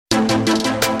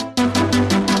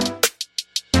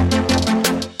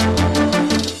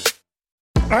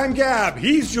I'm Gab,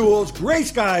 he's Juls, Grey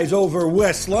Skies over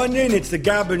West London. It's the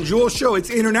Gab and Juls show. It's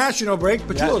international break,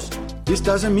 but Juls, this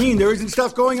doesn't mean there isn't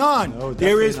stuff going on. No,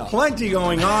 there is not. plenty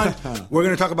going on. We're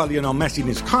going to talk about Lionel Messi and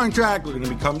his contract. We're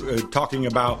going to be talking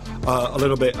about a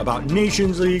little bit about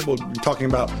Nations League. We'll be talking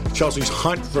about Chelsea's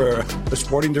hunt for a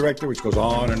sporting director, which goes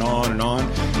on and on and on.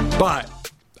 But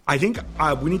I think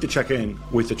we need to check in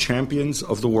with the champions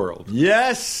of the world.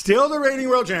 Yes. Still the reigning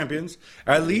world champions,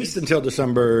 at least until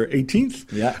December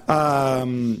 18th. Yeah.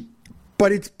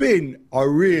 But it's been a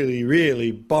really,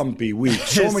 really bumpy week.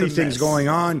 So many things going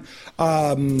on.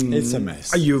 It's a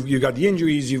mess. You've got the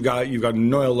injuries. You've got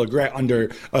Noel Le Gret under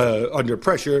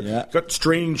pressure. Yeah. You've got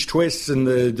strange twists in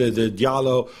the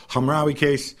Diallo Hamraoui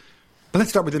case. But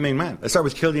let's start with the main man. Let's start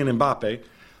with Kylian Mbappe.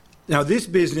 Now, this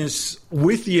business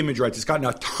with the image rights has gotten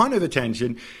a ton of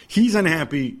attention. He's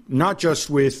unhappy not just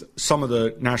with some of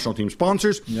the national team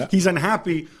sponsors. Yeah. He's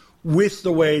unhappy with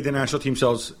the way the national team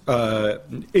sells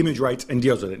image rights and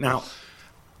deals with it. Now,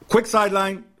 quick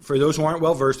sideline for those who aren't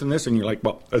well versed in this, and you're like,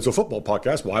 well, it's a football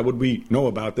podcast. Why would we know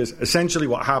about this? Essentially,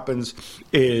 what happens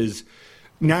is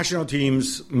national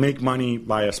teams make money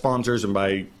via sponsors and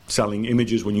by selling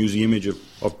images. When you use the image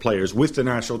of players with the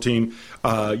national team,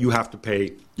 you have to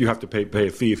pay a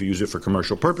fee if you use it for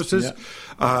commercial purposes.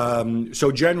 Yeah.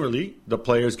 So generally, the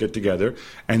players get together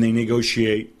and they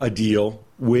negotiate a deal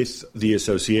with the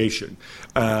association.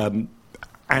 And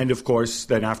of course,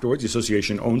 then afterwards, the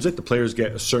association owns it. The players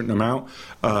get a certain amount.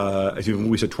 I think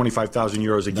we said 25,000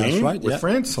 euros a game with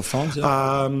France. For France,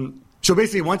 yeah. So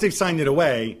basically, once they've signed it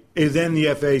away, then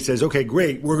the FA says, okay,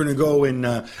 great, we're going to go and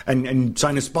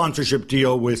sign a sponsorship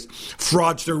deal with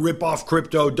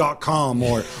fraudsterripoffcrypto.com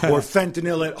or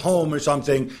fentanyl at home or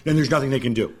something. Then there's nothing they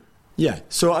can do. Yeah,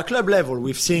 so at club level,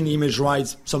 we've seen image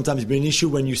rights sometimes be an issue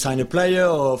when you sign a player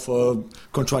or for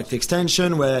contract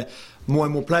extension, where more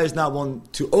and more players now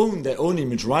want to own their own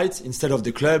image rights instead of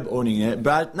the club owning it.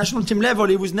 But at national team level,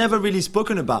 it was never really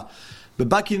spoken about. But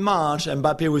back in March,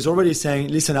 Mbappe was already saying,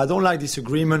 listen, I don't like this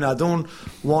agreement. I don't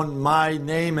want my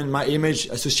name and my image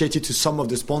associated to some of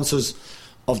the sponsors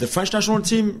of the French national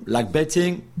team, like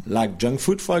betting, like junk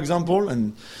food, for example.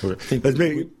 And let's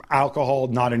make alcohol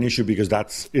not an issue because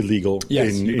that's illegal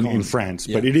in France,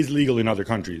 but it is legal in other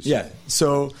countries. Yeah.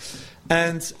 So,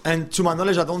 and to my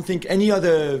knowledge, I don't think any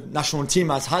other national team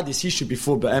has had this issue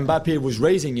before, but Mbappe was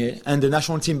raising it, and the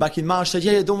national team back in March said,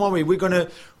 yeah, don't worry, we're going to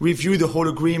review the whole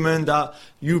agreement that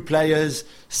you players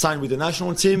signed with the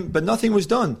national team, but nothing was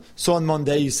done. So on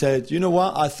Monday he said, you know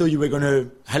what, I thought you were going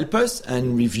to help us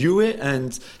and review it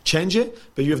and change it,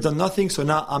 but you have done nothing, so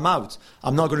now I'm out.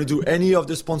 I'm not going to do any of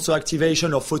the sponsor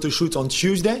activation or photo shoot on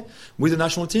Tuesday with the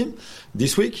national team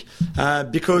this week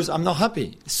because I'm not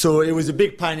happy. So it was a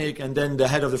big panic, and then the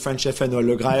head of the French FA, Noel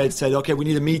Le Gret, said, okay, we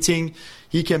need a meeting.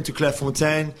 He came to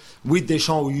Clairefontaine with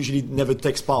Deschamps, who usually never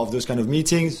takes part of those kind of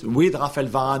meetings, with Raphaël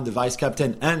Varane, the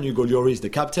vice-captain, and Hugo Lloris, the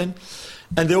captain.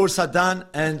 And they all sat down,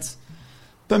 and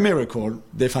by miracle,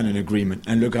 they found an agreement.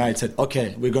 And Le Gret said,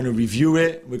 okay, we're going to review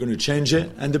it, we're going to change it.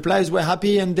 And the players were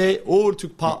happy, and they all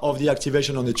took part of the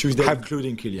activation on the Tuesday,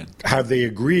 including Kylian. Have they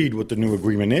agreed what the new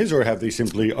agreement is, or have they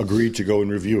simply agreed to go and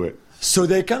review it? So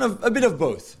they're kind of a bit of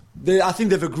both. I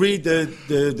think they've agreed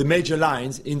the major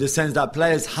lines in the sense that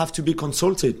players have to be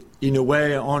consulted in a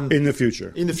way on in the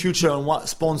future on what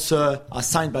sponsor are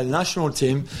signed by the national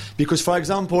team, because for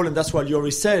example, and that's what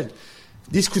Lloris said,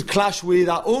 this could clash with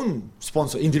our own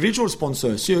sponsor, individual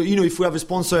sponsors. So if we have a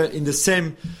sponsor in the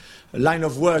same line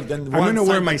of work, then I'm going to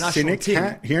wear my cynic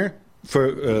hat here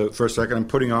for a second. I'm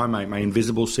putting on my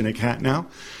invisible cynic hat now.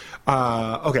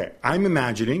 Okay, I'm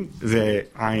imagining that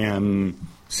I am,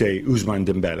 say, Ousmane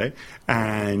Dembele,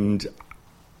 and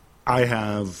I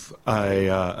have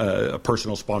a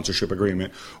personal sponsorship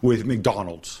agreement with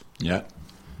McDonald's. Yeah.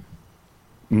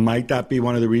 Might that be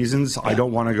one of the reasons I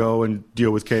don't want to go and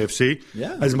deal with KFC?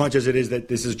 Yeah. As much as it is that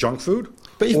this is junk food?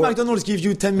 But if McDonald's gives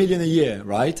you 10 million a year,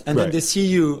 right? And then they see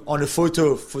you on a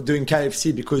photo for doing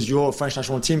KFC because you're a French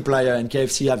national team player and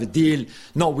KFC have a deal,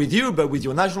 not with you, but with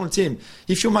your national team.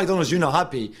 If you're McDonald's, you're not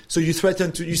happy. So you said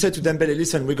to Dembele,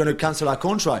 listen, we're going to cancel our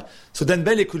contract. So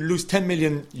Dembele could lose 10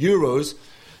 million euros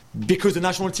because the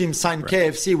national team signed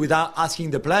KFC without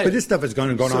asking the players. But this stuff has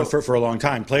gone on for a long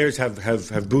time. Players have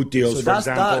boot deals, for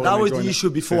example. That was the issue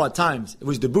before at times. It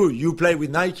was the boot. You play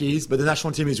with Nikes, but the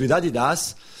national team is with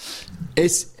Adidas.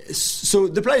 So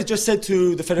the players just said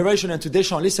to the federation and to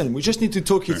Deschamps, listen, we just need to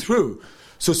talk it through.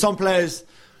 So some players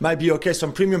might be okay.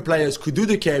 Some premium players could do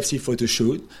the KFC photo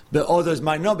shoot, but others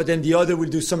might not. But then the other will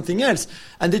do something else,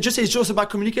 and it's just about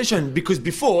communication. Because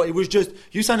before it was just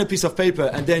you sign a piece of paper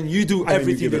and then you do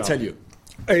everything they tell you.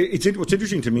 What's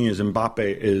interesting to me is Mbappe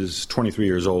is 23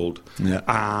 years old. Yeah.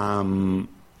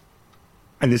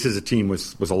 And this is a team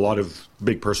with a lot of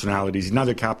big personalities. He's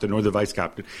neither captain nor the vice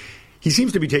captain. He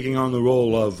seems to be taking on the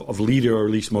role of leader, or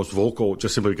at least most vocal,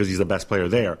 just simply because he's the best player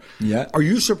there. Yeah. Are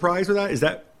you surprised with that? Is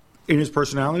that in his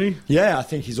personality? Yeah, I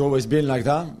think he's always been like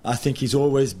that. I think he's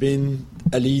always been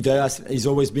a leader. He's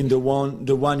always been the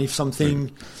one if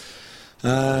something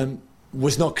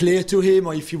was not clear to him,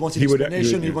 or if he wanted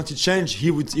explanation, he wanted change, he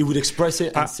would express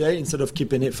it and say, instead of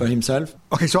keeping it for himself.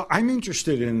 Okay, so I'm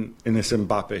interested in this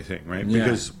Mbappe thing, right? Yeah.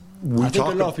 Because I think a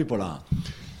lot of people are.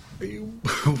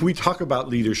 We talk about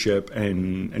leadership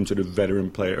and sort of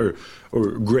veteran player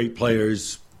or great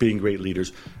players being great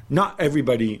leaders. Not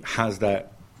everybody has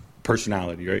that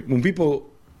personality, right? When people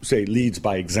say leads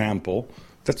by example,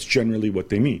 that's generally what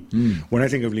they mean. When I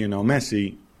think of Lionel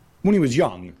Messi, when he was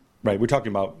young, right, we're talking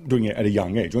about doing it at a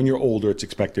young age. When you're older, it's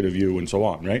expected of you and so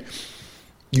on, right?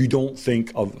 You don't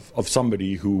think of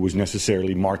somebody who was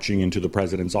necessarily marching into the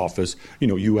president's office. You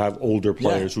know, you have older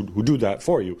players who do that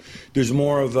for you. There's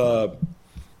more of a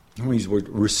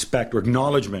respect or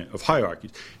acknowledgement of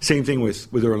hierarchies. Same thing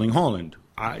with Erling Haaland.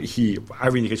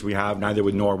 Every indication we have, neither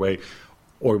with Norway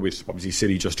or with, obviously,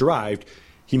 City just arrived,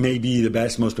 he may be the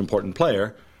best, most important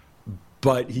player,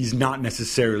 but he's not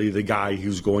necessarily the guy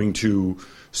who's going to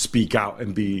speak out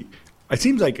and be... It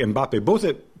seems like Mbappe, both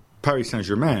at Paris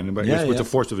Saint-Germain, but with the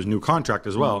force of his new contract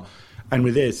as well, and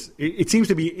with this, it seems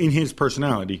to be in his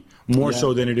personality more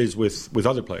so than it is with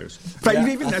other players. In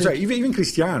fact, even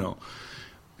Cristiano.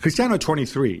 Cristiano,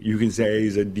 23, you can say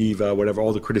he's a diva, whatever,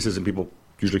 all the criticism people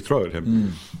usually throw at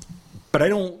him. But I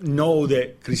don't know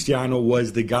that Cristiano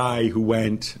was the guy who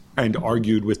went and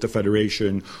argued with the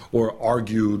Federation or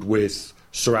argued with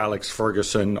Sir Alex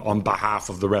Ferguson on behalf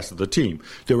of the rest of the team.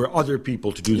 There were other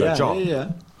people to do that job.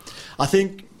 I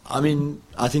think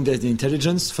there's the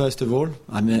intelligence, first of all.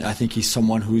 I think he's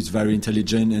someone who is very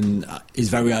intelligent and is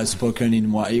very outspoken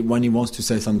in when he wants to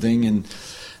say something.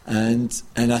 And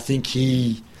I think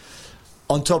he,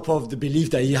 on top of the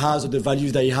belief that he has or the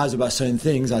values that he has about certain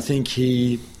things, I think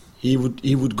he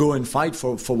would go and fight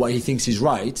for what he thinks is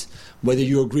right, whether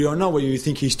you agree or not, whether you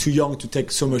think he's too young to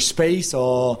take so much space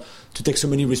or to take so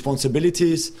many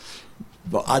responsibilities.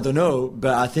 But I don't know.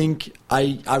 But I think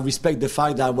I respect the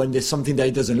fact that when there's something that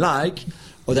he doesn't like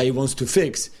or that he wants to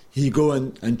fix, he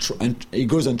goes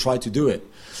and try to do it.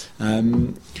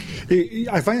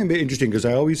 I find it a bit interesting because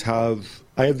I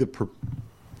have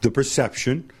the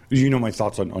perception. You know my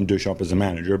thoughts on Deschamps as a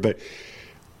manager, but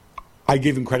I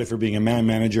give him credit for being a man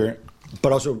manager,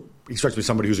 but also he strikes me as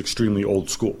somebody who's extremely old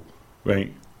school,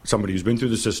 right? Somebody who's been through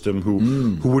the system,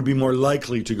 who would be more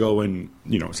likely to go and,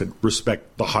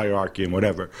 respect the hierarchy and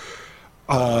whatever.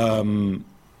 In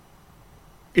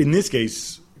this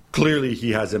case, clearly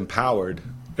he has empowered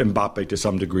Mbappe to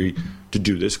some degree to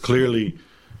do this. Clearly,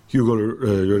 Hugo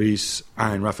Lloris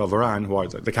and Rafael Varane, who are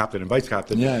the captain and vice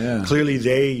captain, clearly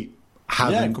they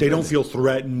don't feel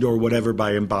threatened or whatever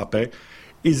by Mbappe.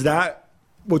 Is that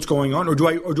what's going on, or do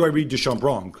I read Deschamps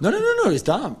wrong? No, it's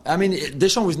that. I mean,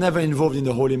 Deschamps was never involved in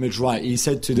the whole image right. He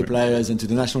said to the players and to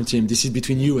the national team, this is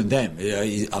between you and them.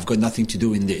 I've got nothing to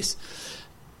do in this.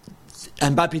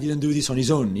 Mbappe didn't do this on his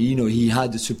own. He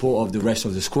had the support of the rest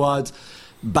of the squad.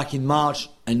 Back in March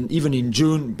and even in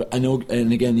June,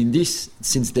 and again in this,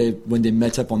 when they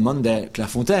met up on Monday,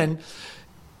 Clairefontaine,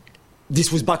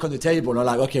 this was back on the table. I'm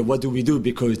like, okay, what do we do?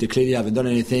 Because they clearly haven't done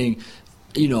anything.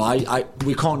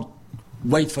 We can't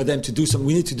wait for them to do something.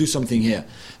 We need to do something here.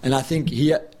 And I think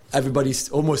here everybody's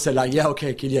almost said like, yeah,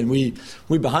 okay, Kylian,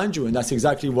 we're behind you. And that's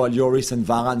exactly what Lloris and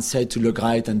Varane said to Le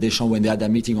Graët and Deschamps when they had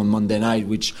that meeting on Monday night,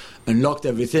 which unlocked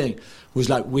everything. It was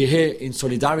like, we're here in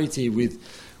solidarity with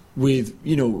we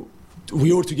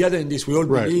all together in this. We all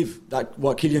believe that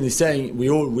what Kylian is saying, we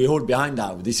all behind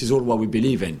that. This is all what we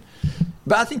believe in.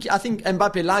 But I think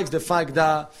Mbappe likes the fact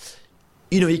that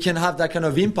he can have that kind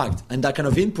of impact and that kind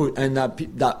of input, and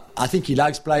that I think he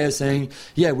likes players saying,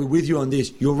 yeah, we're with you on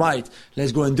this, you're right,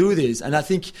 let's go and do this. And I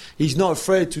think he's not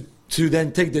afraid to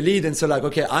then take the lead and say like,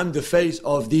 okay, I'm the face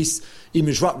of this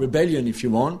image rap rebellion, if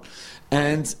you want.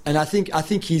 And I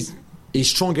think he's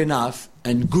strong enough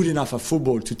and good enough at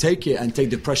football to take it and take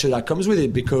the pressure that comes with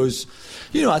it, because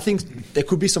I think there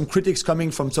could be some critics coming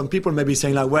from some people maybe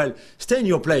saying like, well, stay in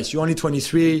your place, you're only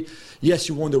 23, yes,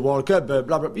 you won the World Cup, but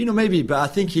blah blah, maybe, but I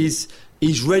think he's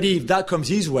he's ready, if that comes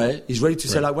his way, he's ready to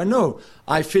say like, well, no,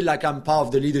 I feel like I'm part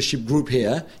of the leadership group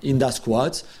here in that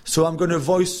squad, so I'm going to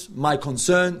voice my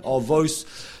concern or voice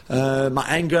my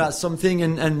anger at something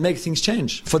and make things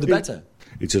change for the better.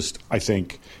 It's just, I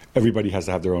think everybody has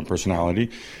to have their own personality.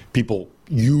 People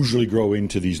usually grow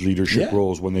into these leadership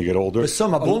roles when they get older. But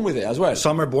some are born with it as well.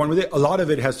 Some are born with it. A lot of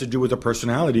it has to do with the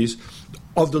personalities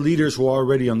of the leaders who are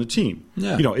already on the team.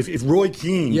 Yeah. You know, if Roy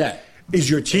Keane is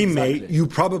your teammate, you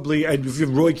probably, and if you're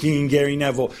Roy Keane, Gary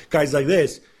Neville, guys like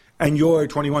this, and you're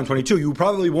 21, 22, you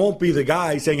probably won't be the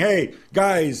guy saying, hey,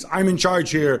 guys, I'm in charge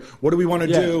here. What do we want to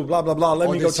do? Blah, blah, blah. Let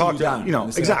me go talk to them. You know,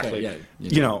 exactly. Okay,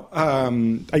 you know,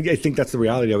 I think that's the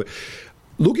reality of it.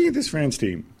 Looking at this France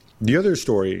team, the other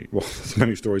story, well, there's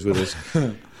many stories with this.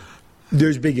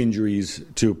 There's big injuries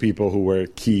to people who were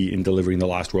key in delivering the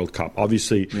last World Cup.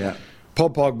 Obviously,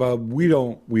 Paul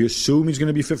Pogba, we assume he's going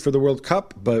to be fit for the World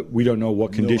Cup, but we don't know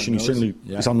what condition. He certainly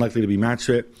is unlikely to be match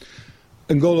fit.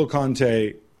 N'Golo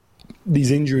Kante,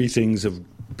 these injury things have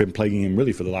been plaguing him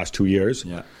really for the last 2 years.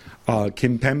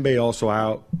 Kimpembe also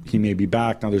out. He may be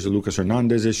back. Now there's a Lucas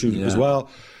Hernandez issue as well.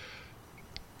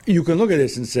 You can look at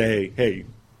this and say, hey,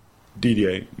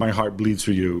 Didier, my heart bleeds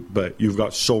for you, but you've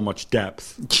got so much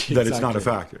depth that it's not a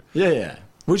factor.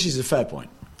 Which is a fair point.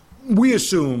 We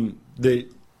assume that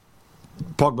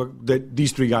Pogba, that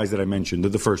these three guys that I mentioned,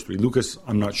 the first three, Lucas,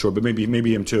 I'm not sure, but maybe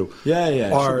him too,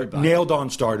 are nailed-on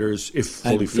starters if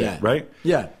fully fit, right?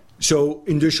 So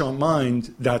in Deschamps'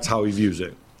 mind, that's how he views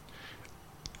it.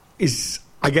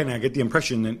 Again, I get the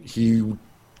impression that he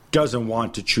doesn't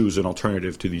want to choose an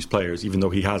alternative to these players, even though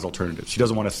he has alternatives. He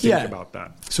doesn't want to think about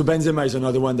that. So Benzema is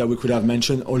another one that we could have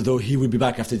mentioned, although he will be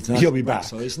back after the international. He'll be back.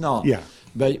 So it's not.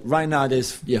 But right now,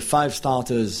 there's 5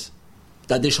 starters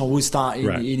that Deschamps will start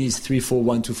in his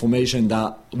 3-4-1-2 formation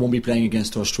that won't be playing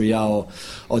against Austria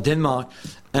or Denmark.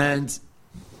 And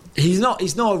he's not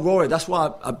worried. That's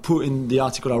why I put in the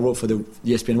article I wrote for the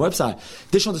ESPN website.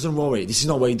 Deschamps doesn't worry. This is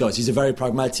not what he does. He's a very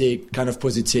pragmatic, kind of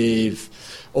positive,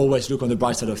 always look on the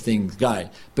bright side of things guy.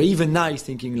 But even now he's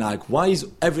thinking like, why is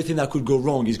everything that could go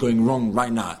wrong is going wrong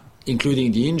right now,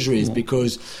 including the injuries?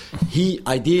 Because he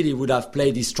ideally would have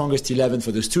played his strongest 11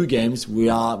 for those 2 games, which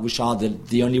are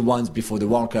the only ones before the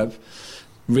World Cup,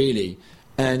 really.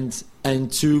 And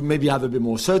to maybe have a bit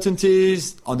more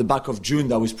certainties on the back of June,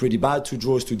 that was pretty bad, 2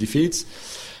 draws, 2 defeats.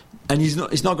 And he's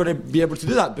not going to be able to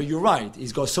do that. But you're right,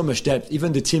 he's got so much depth.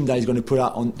 Even the team that he's going to put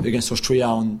out against Austria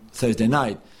on Thursday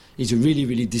night is a really,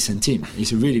 really decent team.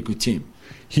 It's a really good team.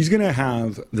 He's going to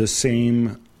have the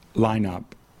same lineup.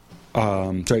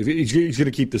 He's going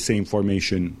to keep the same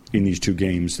formation in these 2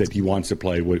 games that he wants to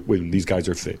play when these guys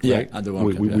are fit, right? At the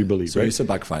World Cup, we believe, so right? It's a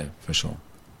backfire, for sure.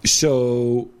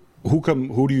 So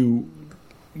who do you...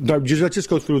 Let's just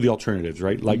go through the alternatives,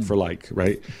 right? Like for like,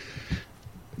 right?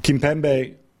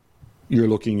 Kimpembe, you're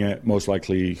looking at most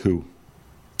likely who?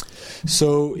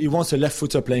 So he wants a left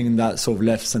footer playing in that sort of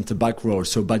left centre-back role.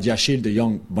 So Badiashile, the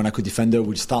young Monaco defender,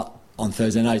 will start on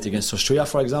Thursday night against Austria,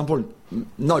 for example.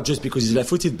 Not just because he's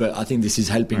left-footed, but I think this is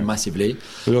helping massively.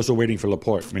 We're also waiting for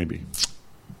Laporte, maybe.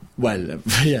 Well,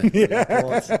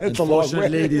 Laporte.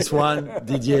 Unfortunately, this one,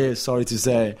 Didier, sorry to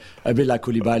say, a bit like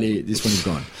Koulibaly, this one is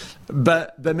gone.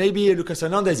 But maybe Lucas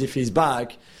Hernandez, if he's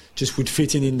back, just would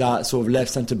fit in that sort of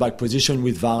left centre-back position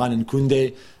with Varane and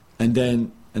Koundé, and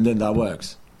then that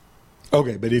works.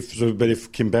 Okay, but if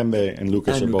Kimpembe and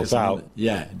Lucas are both out...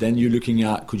 then you're looking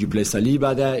at, could you play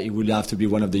Saliba there? It would have to be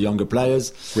one of the younger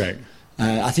players. Right.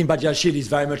 I think Badiashile is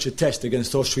very much a test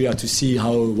against Austria to see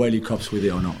how well he copes with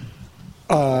it or not.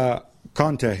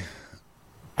 Conte,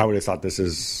 I would have thought this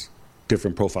is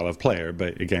different profile of player,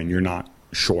 but again, you're not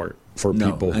short for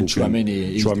people who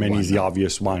Tchouaméni is the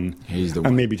obvious one. He's the one.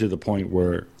 And maybe to the point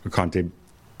where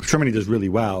Tchouaméni does really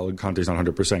well, and Conte's not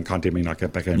 100%, Conte may not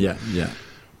get back in. Yeah.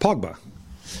 Pogba.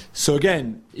 So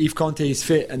again, if Conte is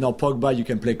fit and not Pogba, you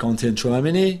can play Conte and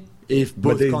Tchouaméni. If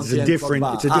both Conte and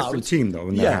Pogba it's a different team though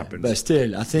when that happens. But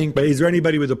still, I think. But is there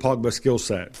anybody with a Pogba skill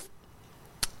set?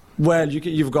 Well,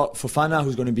 you've got Fofana,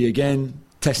 who's going to be again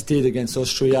tested against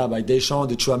Austria by Deschamps.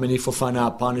 The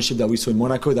Tchouaméni-Fofana partnership that we saw in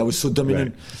Monaco, that was so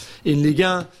dominant in Ligue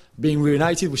 1, being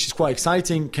reunited, which is quite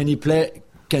exciting. Can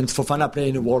Fofana play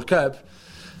in a World Cup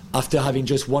after having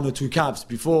just 1 or 2 caps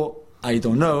before? I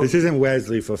don't know. This isn't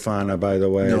Wesley Fofana, by the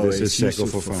way. No, this is Seko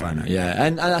Fofana. Yeah,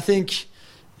 and I think,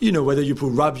 whether you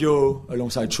put Rabiot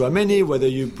alongside Tchouaméni, whether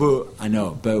you put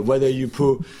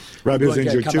Rabiot's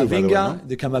injured too, by the way, no?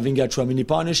 The Camavinga-Tchouaméni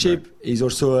partnership is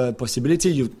also a possibility.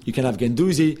 You can have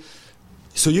Guendouzi.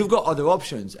 So you've got other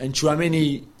options, and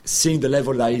Tchouaméni, seeing the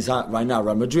level that he's at right now,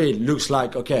 Real Madrid, looks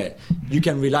like, okay, you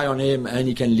can rely on him and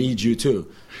he can lead you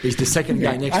too. He's the second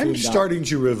guy next to him. I'm starting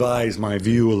to revise my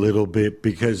view a little bit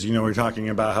because, we're talking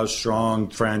about how strong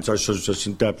France are, so just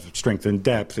in depth, strength and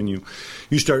depth, and you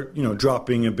start,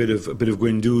 dropping a bit of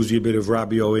Guendouzi, a bit of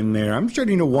Rabiot in there. I'm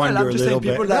starting to wonder a little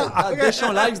bit. People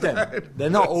Deschamps likes them. They're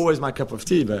not always my cup of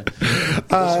tea, but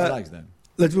Deschamps likes them.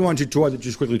 Let's move on to two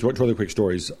other quick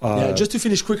stories. Just to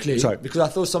finish quickly, because I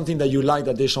thought something that you liked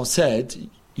that Deschamps said,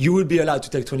 you would be allowed to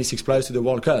take 26 players to the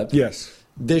World Cup. Yes.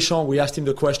 Deschamps, we asked him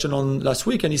the question on last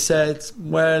week, and he said,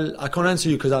 well, I can't answer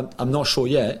you because I'm not sure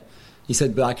yet. He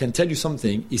said, but I can tell you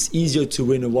something. It's easier to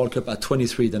win a World Cup at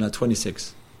 23 than at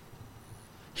 26.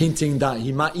 Hinting that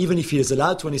he might, even if he is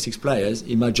allowed 26 players,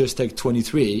 he might just take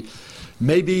 23.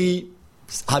 Maybe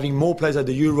having more players at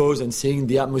the Euros and seeing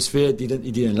the atmosphere, he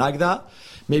didn't like that.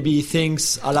 Maybe he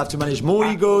thinks I'll have to manage more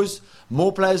egos,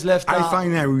 more players left out. I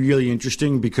find that really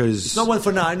interesting because... It's not one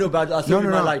for now, I know, but I think you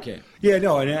might like it. Yeah,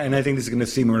 no, and I think this is going to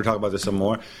seem, we're going to talk about this some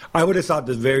more. I would have thought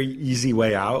the very easy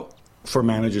way out for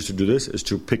managers to do this is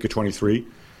to pick a 23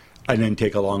 and then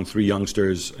take along 3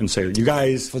 youngsters and say, you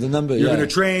guys, for the number, you're going to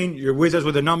train, you're with us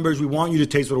with the numbers, we want you to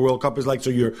taste what a World Cup is like, so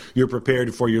you're prepared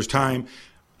in 4 years' time.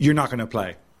 You're not going to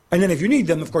play. And then if you need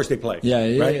them, of course they play.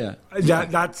 Yeah.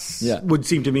 That's would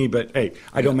seem to me, but hey,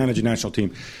 I don't manage a national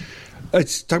team.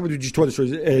 Let's talk about just two other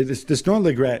stories. This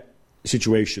non-regret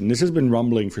situation. This has been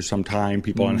rumbling for some time.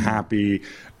 People unhappy,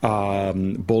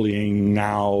 bullying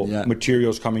now,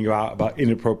 materials coming out about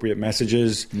inappropriate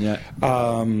messages. Yeah.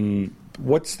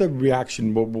 What's the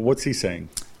reaction? What's he saying?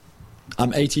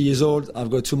 I'm 80 years old. I've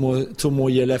got two more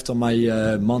years left on my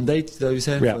mandate, that you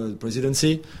say, for the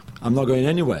presidency. I'm not going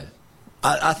anywhere.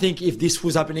 I think if this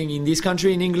was happening in this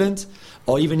country, in England,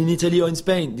 or even in Italy or in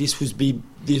Spain,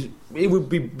 it would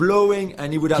be blowing,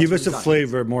 and it would have give us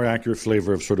a more accurate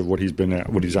flavor of sort of what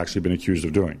he's actually been accused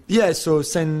of doing. Yeah, so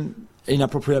send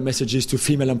inappropriate messages to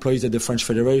female employees at the French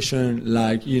Federation,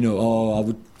 like, I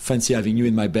would fancy having you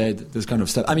in my bed, this kind of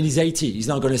stuff. I mean, he's 80. He's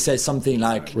not going to say something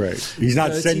like... Right. He's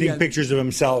not sending pictures of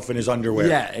himself in his underwear.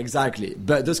 Yeah, exactly.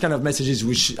 But those kind of messages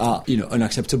which are,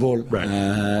 unacceptable.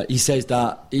 Right. He says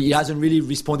that he hasn't really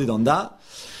responded on that.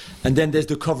 And then there's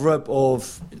the cover-up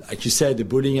of, like you said, the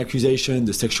bullying accusation,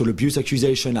 the sexual abuse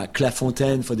accusation at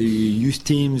Clairefontaine for the youth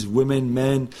teams, women,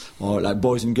 men, or like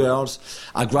boys and girls,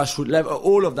 at grassroots level,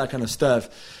 all of that kind of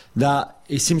stuff that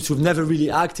he seems to have never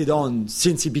really acted on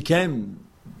since he became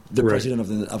the president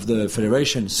of the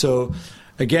federation. So,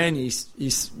 again, he's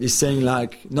saying,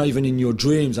 like, not even in your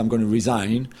dreams I'm going to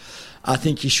resign. I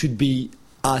think he should be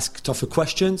asked tougher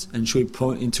questions and should be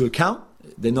put into account.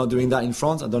 They're not doing that in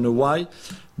France. I don't know why.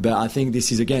 But I think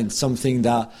this is, again, something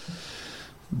that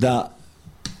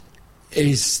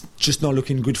is just not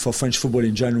looking good for French football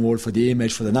in general, for the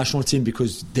image, for the national team,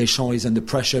 because Deschamps is under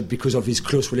pressure because of his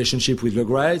close relationship with Le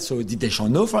Gray. So did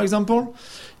Deschamps know, for example?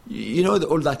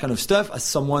 All that kind of stuff. Has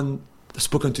someone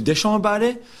spoken to Deschamps about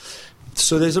it?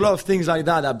 So there's a lot of things like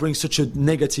that bring such a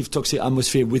negative, toxic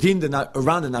atmosphere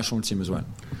around the national team as well.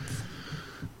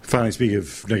 Finally, speaking of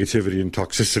negativity and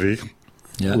toxicity...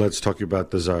 Yeah. Let's talk about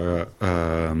the Zahra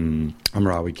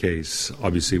Amraoui case.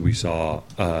 Obviously, we saw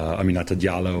Aminata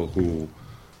Diallo, who,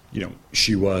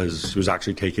 she was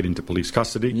actually taken into police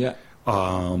custody. Yeah.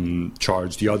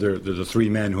 Charged. The 3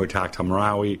 men who attacked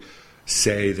Amraoui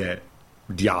say that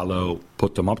Diallo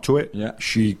put them up to it. Yeah.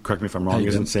 She, correct me if I'm wrong,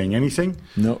 isn't saying anything.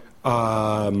 No.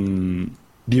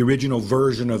 The original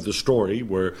version of the story,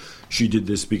 where she did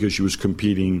this because she was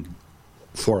competing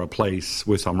for a place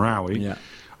with Amraoui. Yeah.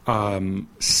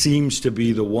 Seems to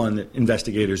be the one that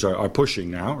investigators are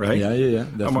pushing now, right? Yeah,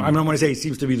 definitely. I'm not going to say it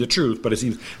seems to be the truth, but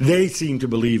they seem to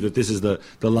believe that this is the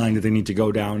line that they need to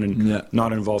go down and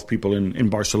not involve people in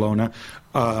Barcelona.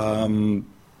 But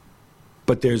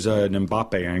there's an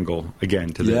Mbappe angle,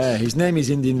 again, to this. Yeah, his name is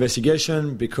in the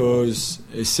investigation because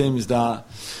it seems that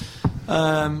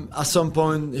at some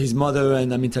point his mother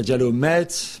and Aminata Diallo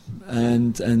met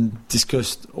and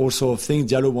discussed all sorts of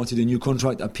things. Diallo wanted a new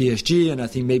contract at PSG, and I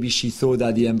think maybe she thought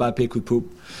that the Mbappe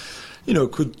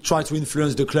could try to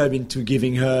influence the club into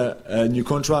giving her a new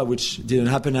contract, which didn't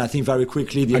happen. And I think very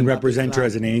quickly... And represent her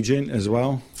as an agent as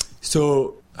well?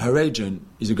 So her agent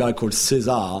is a guy called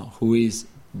César, who is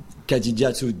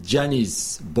Kadidiatou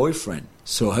Diani's boyfriend.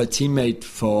 So her teammate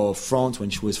for France when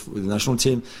she was with the national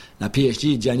team, at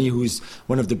PSG, Diani, who's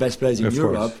one of the best players in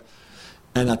Europe,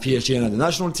 and at PSG and at the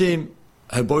national team,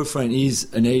 her boyfriend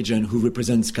is an agent who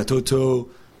represents Katoto,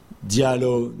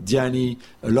 Diallo, Diani,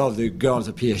 a lot of the girls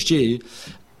at PSG,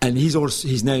 and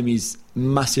his name is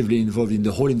massively involved in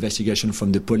the whole investigation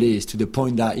from the police, to the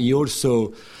point that he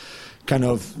also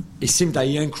it seemed that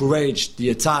he encouraged the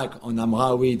attack on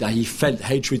Amraoui, that he felt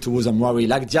hatred towards Amraoui,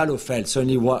 like Diallo felt.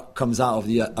 Certainly what comes out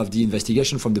of the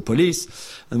investigation from the police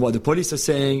and what the police are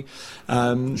saying.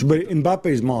 But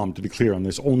Mbappe's mom, to be clear on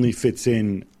this, only fits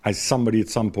in as somebody at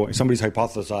some point. Somebody's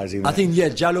hypothesizing that. I think,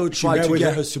 Diallo tried to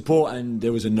get her support, and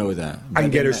there was a no there.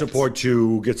 And get her support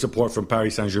to get support from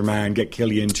Paris Saint-Germain, get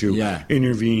Kylian to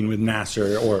intervene with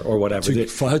Nasser or whatever.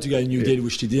 For her to get a new deal,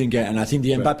 which she didn't get. And I think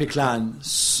the Mbappe clan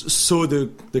saw the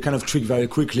kind of trick very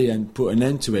quickly and put an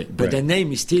end to it. But their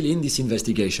name is still in this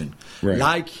investigation. Right.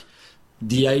 Like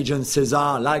the agent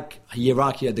Cesar, like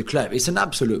hierarchy at the club. It's an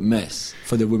absolute mess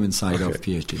for the women's side of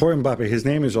PSG. For Mbappe, his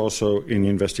name is also in the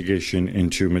investigation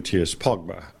into Matthias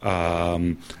Pogba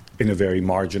in a very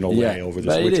marginal way over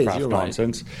this witchcraft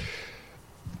nonsense. Right.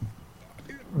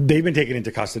 They've been taken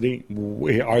into custody.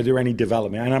 Are there any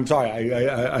development? And I'm sorry,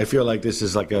 I feel like this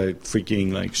is like a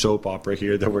freaking like soap opera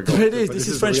here that we're going through. It is. This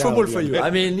is French football for you. I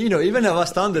mean, even at our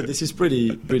standard, this is pretty.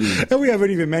 And we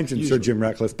haven't even mentioned Sir Jim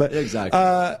Ratcliffe. But exactly.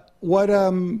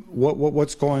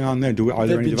 What's going on there? Are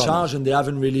there any They've been charged and they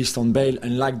haven't released on bail.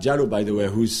 And like Diallo, by the way,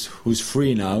 who's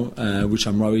free now, which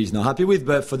Amraoui is not happy with.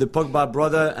 But for the Pogba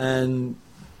brother and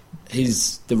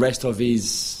the rest of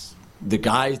the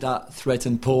guys that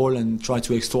threatened Paul and tried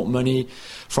to extort money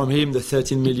from him, the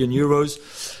 13 million euros,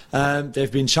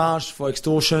 they've been charged for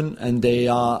extortion, and they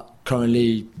are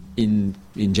currently in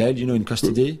jail, in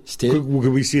custody still.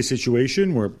 Could we see a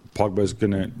situation where Pogba's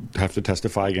going to have to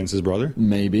testify against his brother?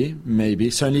 Maybe.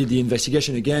 Certainly the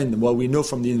investigation, again, what we know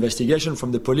from the investigation,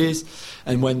 from the police,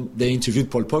 and when they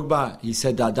interviewed Paul Pogba, he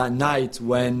said that night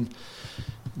when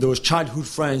those childhood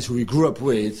friends who he grew up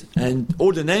with, and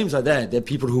all the names are there. They're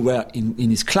people who were in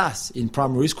his class, in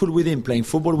primary school with him, playing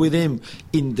football with him,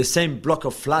 in the same block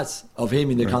of flats of him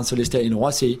in the Council Estate in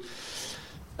Roissy.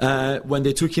 When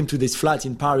they took him to this flat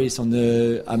in Paris at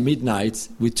midnight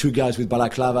with two guys with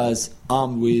balaclavas,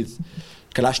 armed with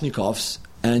Kalashnikovs,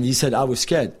 and he said, I was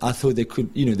scared. I thought they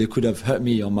could have hurt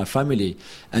me or my family,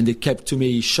 and they kept to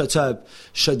me, shut up,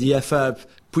 shut the F up,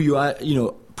 put your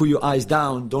eyes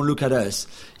down, don't look at us.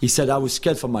 He said, I was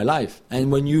scared for my life.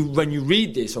 And when you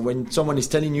read this, or when someone is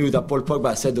telling you that Paul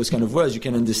Pogba said those kind of words, you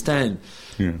can understand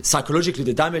psychologically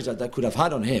the damage that could have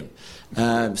had on him.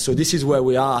 So this is where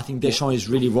we are. I think Deschamps is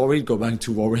really worried, go back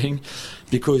to worrying,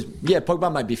 because,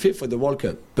 Pogba might be fit for the World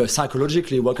Cup, but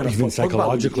psychologically, what kind of Pogba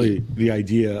psychologically, the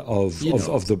idea of your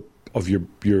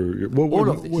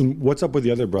what's up with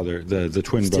the other brother, the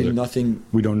twin still brother? Nothing.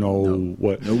 We don't know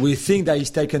what. No, we think that he's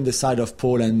taken the side of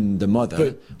Paul and the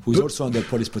mother, who's also under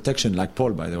police protection, like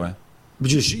Paul, by the way. But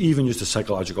just the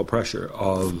psychological pressure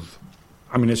of,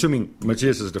 I mean, assuming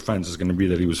Matthias's defense is going to be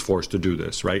that he was forced to do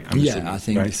this, right? I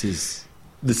think this is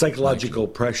the psychological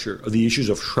pressure of the issues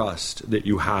of trust that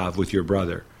you have with your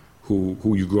brother, who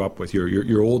you grew up with,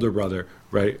 your older brother,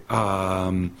 right?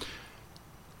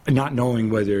 Not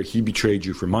knowing whether he betrayed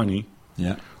you for money,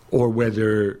 or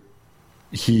whether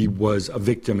he was a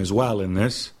victim as well in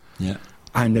this,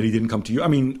 and that he didn't come to you. I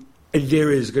mean,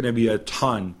 there is going to be a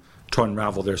ton to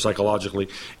unravel there psychologically,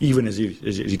 even as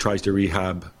he tries to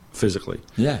rehab physically.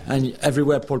 Yeah, and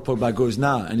everywhere Paul Pogba goes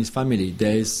now and his family,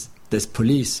 there's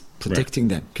police protecting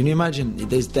them. Can you imagine?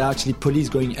 There are actually police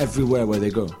going everywhere where they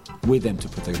go with them to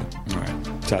protect them. All right,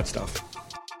 sad stuff.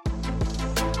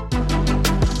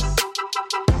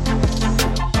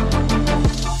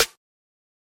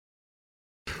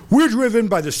 We're driven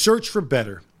by the search for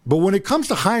better. But when it comes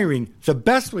to hiring, the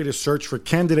best way to search for a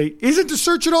candidate isn't to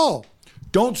search at all.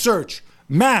 Don't search.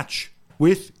 Match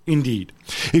with Indeed.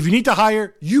 If you need to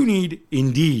hire, you need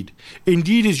Indeed.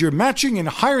 Indeed is your matching and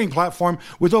hiring platform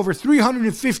with over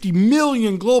 350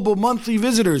 million global monthly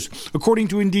visitors, according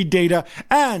to Indeed data,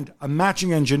 and a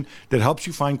matching engine that helps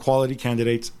you find quality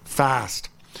candidates fast.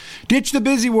 Ditch the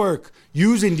busy work.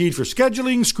 Use Indeed for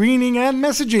scheduling, screening, and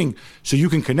messaging so you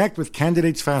can connect with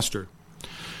candidates faster.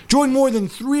 Join more than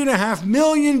 3.5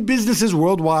 million businesses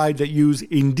worldwide that use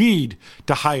Indeed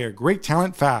to hire great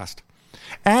talent fast.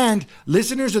 And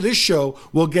listeners of this show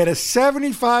will get a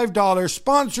 $75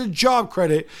 sponsored job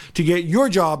credit to get your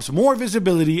jobs more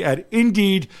visibility at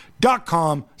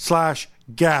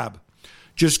Indeed.com/Gab.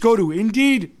 Just go to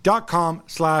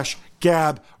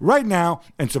Indeed.com/Gab right now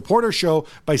and support our show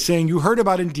by saying you heard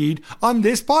about Indeed on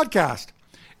this podcast.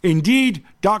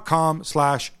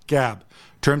 Indeed.com/Gab.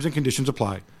 Terms and conditions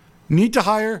apply. Need to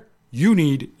hire? You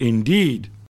need Indeed.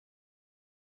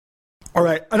 All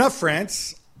right, enough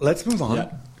France. Let's move on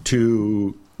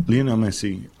to Lionel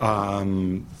Messi.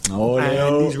 And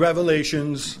these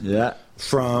revelations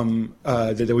from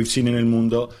that we've seen in El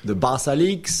Mundo. The Barca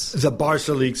leaks. The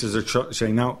Barca leaks, as they're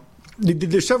saying. Now,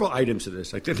 there's several items to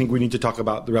this. I think we need to talk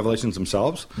about the revelations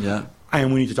themselves. Yeah.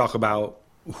 And we need to talk about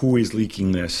who is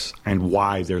leaking this and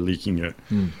why they're leaking it.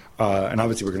 And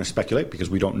obviously we're going to speculate because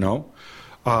we don't know.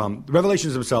 The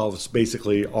revelations themselves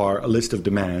basically are a list of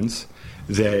demands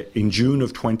that in June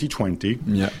of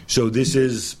 2020, so this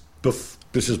is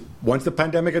once the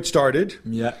pandemic had started,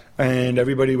 and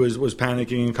everybody was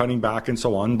panicking and cutting back and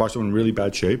so on. Barcelona in really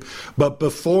bad shape. But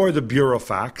before the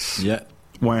Burofax,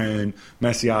 when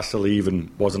Messi asked to leave and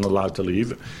wasn't allowed to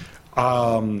leave,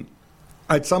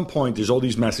 at some point there's all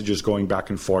these messages going back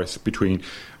and forth between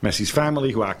Messi's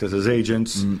family, who act as his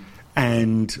agents,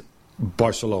 and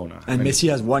Barcelona. And Messi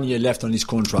has 1 year left on his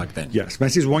contract then. Yes,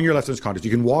 Messi has 1 year left on his contract.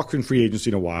 You can walk in free agency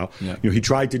in a while. He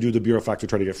tried to do the Burofax to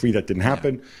try to get free. That didn't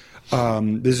happen.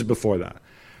 This is before that.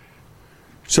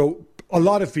 So a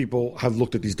lot of people have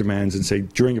looked at these demands and say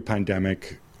during a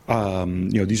pandemic,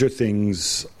 these are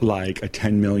things like a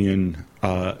 10 million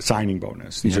signing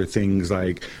bonus. These are things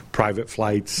like private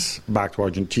flights back to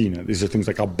Argentina. These are things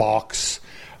like a box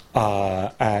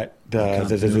at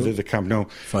the Camp Nou.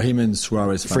 For him and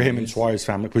Suarez family. For him and Suarez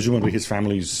family. Presumably his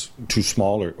family's too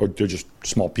small or they're just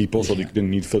small people, so they didn't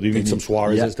need to fill. You need some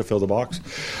Suarez's to fill the box.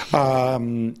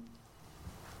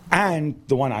 And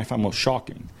the one I found most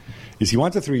shocking is he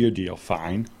wants a 3-year deal,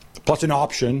 fine, plus an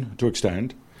option to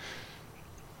extend,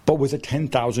 but with a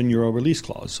 €10,000 release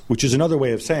clause, which is another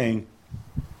way of saying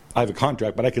I have a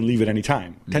contract, but I can leave at any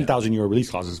time. €10,000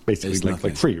 release clause is basically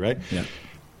like free, right? Yeah.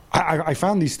 I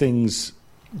found these things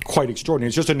quite extraordinary.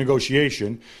 It's just a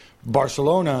negotiation.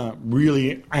 Barcelona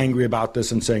really angry about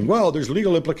this and saying, well, there's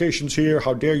legal implications here.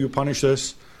 How dare you punish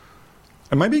this?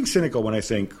 Am I being cynical when I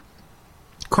think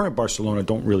current Barcelona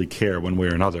don't really care one way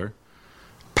or another?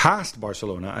 Past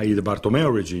Barcelona, i.e. the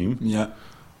Bartomeu regime,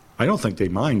 I don't think they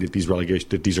mind if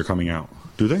these are coming out.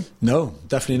 Do they? No,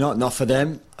 definitely not. Not for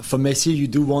them. For Messi, you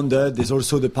do wonder. There's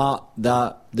also the part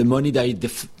that the money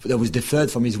that was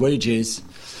deferred from his wages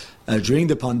during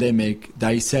the pandemic,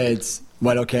 that he said,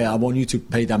 well, okay, I want you to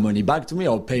pay that money back to me,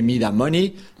 or pay me that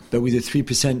money, but with a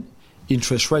 3%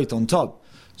 interest rate on top.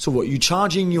 So what, you're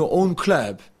charging your own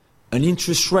club an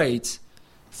interest rate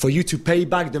for you to pay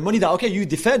back the money that, okay, you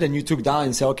deferred and you took that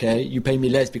and said, okay, you pay me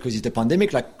less because it's the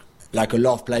pandemic, like a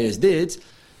lot of players did.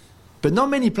 But not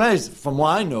many players, from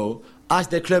what I know,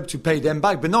 asked their club to pay them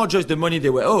back, but not just the money they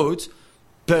were owed,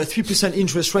 but a 3%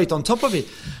 interest rate on top of it.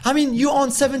 I mean, you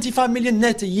earn 75 million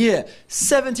net a year.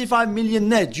 75 million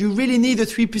net. You really need a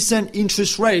 3%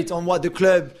 interest rate on what the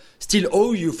club still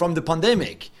owe you from the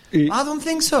pandemic. I don't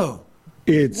think so.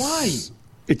 Why?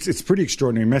 It's pretty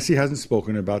extraordinary. Messi hasn't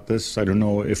spoken about this. I don't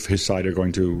know if his side are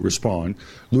going to respond.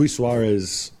 Luis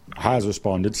Suarez has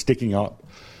responded, sticking up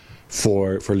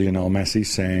for Lionel Messi,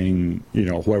 saying,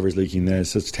 whoever's leaking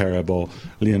this, it's terrible.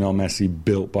 Lionel Messi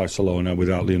built Barcelona.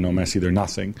 Without Lionel Messi, they're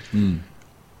nothing. And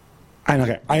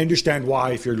okay, I understand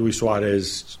why, if you're Luis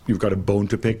Suarez, you've got a bone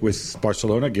to pick with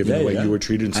Barcelona, given the way you were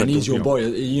treated. And he's your boy,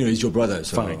 he's your brother,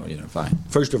 so fine.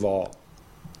 First of all,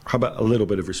 how about a little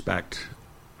bit of respect?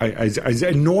 As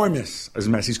enormous as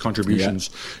Messi's contributions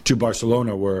to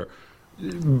Barcelona were,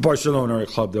 Barcelona are a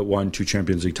club that won 2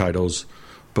 Champions League titles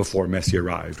before Messi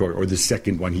arrived, or the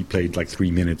second one he played like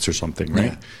 3 minutes or something,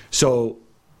 right? So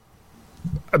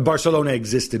Barcelona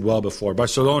existed well before.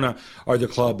 Barcelona are the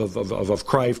club of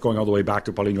Cruyff going all the way back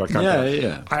to Paulinho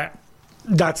Alcantara.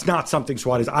 That's not something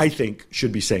Suarez, I think,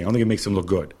 should be saying. I don't think it makes him look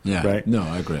good, right? No,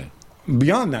 I agree.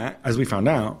 Beyond that, as we found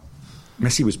out,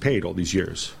 Messi was paid all these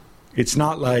years. It's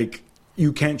not like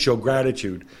you can't show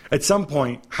gratitude. At some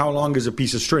point, how long is a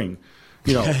piece of string?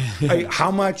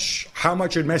 How much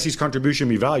should Messi's contribution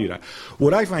be valued at?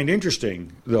 What I find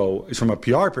interesting, though, is from a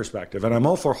PR perspective, and I'm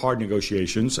all for hard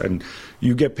negotiations, and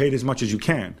you get paid as much as you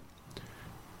can.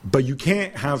 But you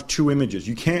can't have two images.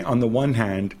 You can't, on the one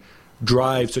hand,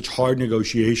 drive such hard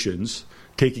negotiations,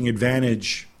 taking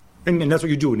advantage. And that's what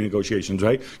you do in negotiations,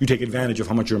 right? You take advantage of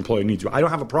how much your employer needs you. I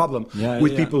don't have a problem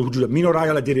with people who do that. Mino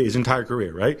Raiola did it his entire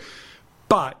career, right?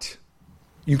 But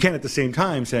you can't at the same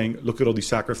time saying, look at all these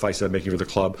sacrifices I'm making for the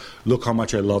club. Look how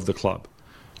much I love the club.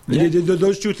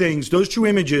 Those two things, those two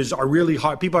images are really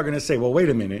hard. People are going to say, well, wait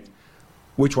a minute.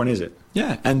 Which one is it?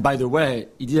 Yeah, and by the way,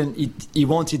 he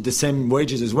wanted the same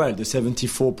wages as well, the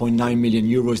 74.9 million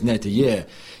euros net a year.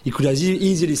 He could have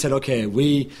easily said, okay,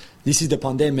 this is the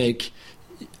pandemic.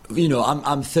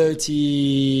 I'm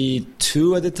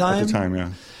 32 at the time. At the time, yeah.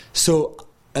 So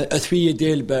a 3-year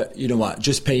deal, but you know what?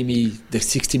 Just pay me the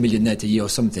 60 million net a year or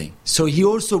something. So he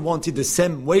also wanted the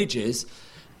same wages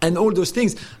and all those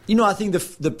things. I think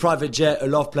the private jet, a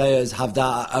lot of players have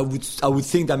that. I would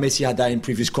think that Messi had that in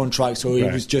previous contracts, so it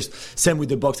was just same with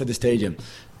the box at the stadium.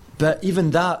 But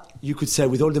even that, you could say,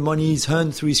 with all the money he's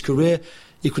earned through his career,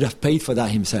 he could have paid for that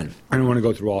himself. I don't want to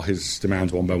go through all his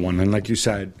demands one by one. And like you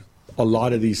said, a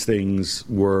lot of these things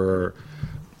were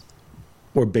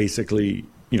basically,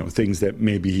 things that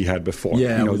maybe he had before.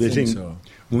 Yeah, the think so.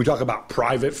 When we talk about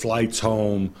private flights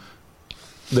home,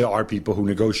 there are people who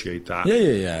negotiate that.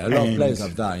 Yeah. A lot of players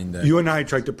have that in there. You and I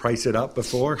tried to price it up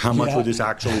before. How much would this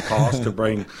actually cost to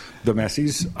bring the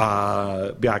Messis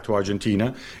back to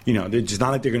Argentina? It's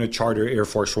not like they're going to charter Air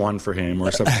Force One for him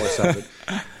or 747.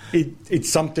 It's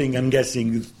something, I'm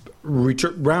guessing,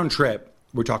 round trip,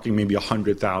 we're talking maybe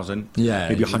 100,000,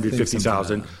 maybe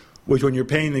 150,000. Which, when you're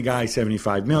paying the guy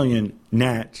 $75 million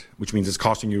net, which means it's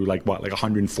costing you like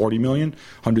 140 million,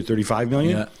 135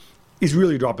 million, is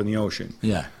really a drop in the ocean.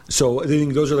 Yeah. So I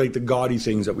think those are like the gaudy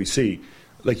things that we see.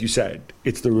 Like you said,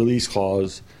 it's the release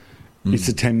clause, it's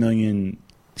the 10 million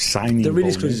signing. The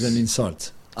release bonus. clause is an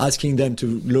insult. Asking them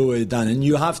to lower it down, and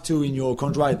you have to, in your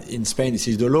contract in Spain, this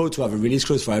is the law, to have a release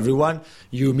clause for everyone.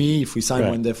 You, me, if we sign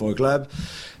one day for a club,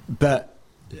 but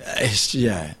it's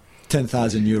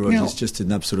 10,000 euros is just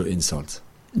an absolute insult.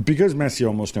 Because Messi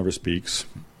almost never speaks,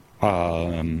 we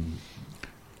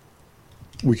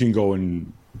can go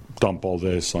and dump all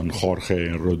this on Jorge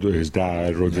and his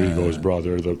dad, Rodrigo, his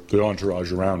brother, the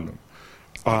entourage around him.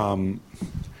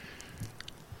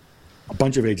 A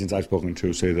bunch of agents I've spoken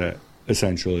to say that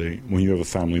essentially when you have a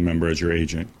family member as your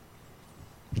agent,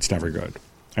 it's never good.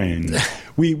 And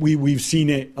we've seen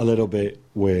it a little bit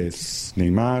with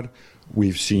Neymar.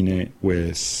 We've seen it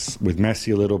with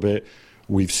Messi a little bit.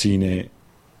 We've seen it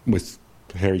with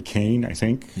Harry Kane, I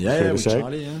think. With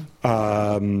Charlie,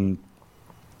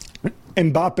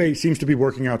 Mbappe seems to be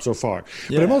working out so far.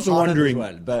 But I'm also wondering...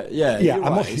 Well, but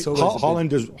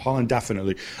Haaland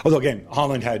definitely. Although, again,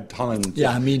 Haaland...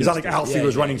 it's not like Alfie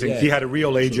was running things. He had a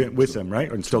real agent with him,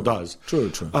 right? And still does. True.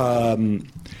 Mbappe,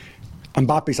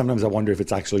 sometimes I wonder if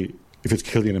it's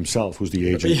Kylian himself who's the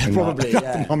agent. Yeah, and probably, not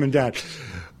the mom and dad.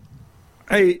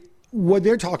 What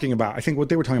they're talking about, I think what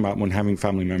they were talking about when having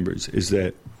family members is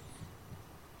that,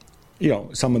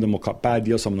 some of them will cut bad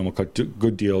deals, some of them will cut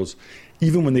good deals.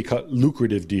 Even when they cut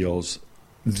lucrative deals,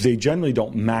 they generally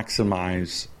don't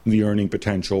maximize the earning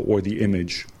potential or the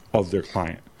image of their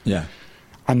client. Yeah.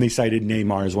 And they cited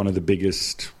Neymar as one of the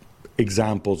biggest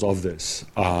examples of this.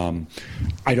 I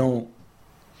don't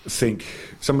think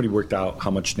somebody worked out how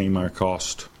much Neymar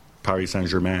cost Paris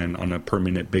Saint-Germain on a per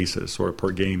minute basis or a per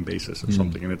game basis or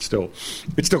something, and it's still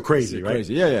crazy, right?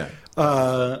 Crazy, yeah.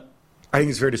 I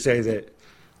think it's fair to say that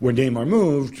when Neymar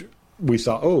moved, we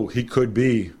thought, he could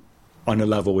be on a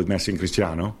level with Messi and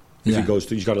Cristiano. If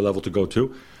he's got a level to go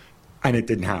to, and it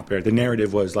didn't happen. The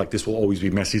narrative was like, this will always be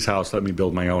Messi's house. Let me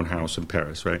build my own house in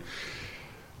Paris, right?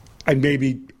 And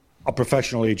maybe a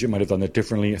professional agent might have done that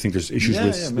differently. I think there's issues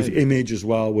with image as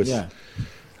well.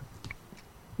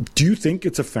 Do you think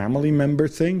it's a family member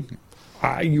thing?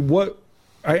 I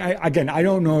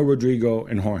don't know Rodrigo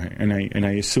and Jorge, and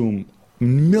I assume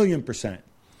 1,000,000%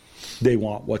 they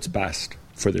want what's best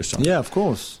for their son. Yeah, of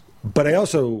course. But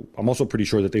I'm also pretty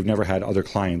sure that they've never had other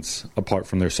clients apart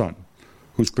from their son,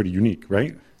 who's pretty unique,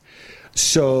 right?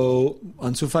 So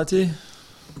Ansu Fati,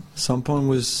 some point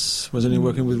wasn't he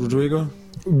working with Rodrigo?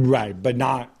 Right, but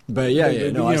not. But I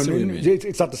see what you mean.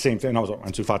 It's not the same thing. Also,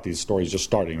 Ansu Fati's story is just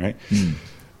starting, right?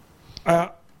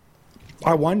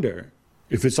 I wonder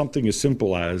if it's something as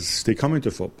simple as they come into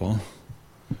football,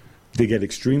 they get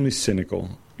extremely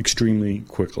cynical extremely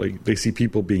quickly. They see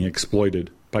people being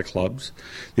exploited by clubs.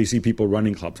 They see people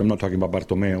running clubs. I'm not talking about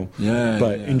Bartomeu,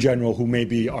 but in general, who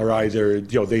maybe are either,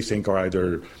 they think are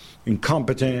either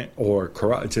incompetent or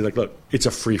corrupt. And say, like, look, it's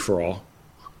a free-for-all.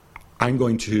 I'm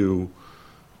going to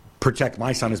protect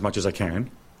my son as much as I can,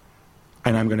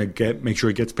 and I'm going to make sure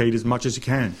he gets paid as much as he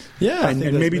can. Yeah,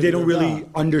 and maybe they don't really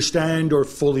understand or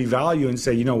fully value and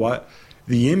say, you know what,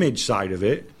 the image side of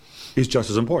it is just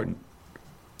as important.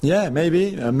 Yeah,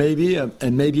 maybe, and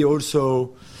maybe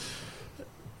also,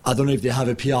 I don't know if they have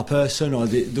a PR person or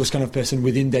those kind of person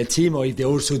within their team, or if they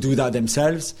also do that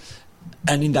themselves.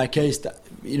 And in that case,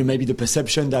 maybe the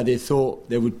perception that they thought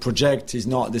they would project is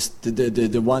not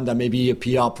the one that maybe a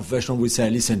PR professional would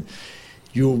say, listen,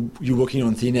 you're working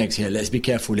on thin eggs here, let's be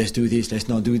careful, let's do this, let's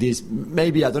not do this.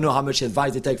 Maybe, I don't know how much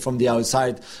advice they take from the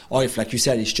outside, or if, like you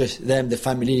said, it's just them, the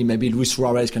family, maybe Luis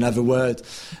Suarez can have a word,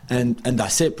 and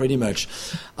that's it pretty much.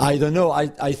 I don't know,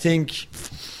 I think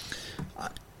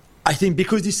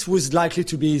because this was likely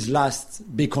to be his last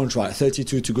big contract,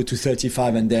 32 to go to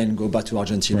 35 and then go back to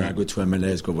Argentina, right, go to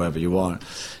MLS, go wherever you want.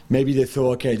 Maybe they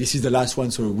thought, okay, this is the last one,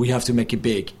 so we have to make it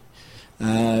big.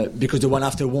 Because the one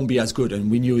after won't be as good, and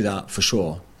we knew that for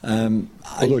sure.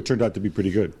 Although it turned out to be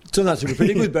pretty good. Turned out to be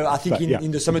pretty good, but I think But,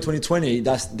 in the summer 2020,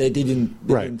 they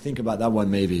didn't think about that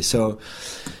one maybe. So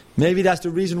maybe that's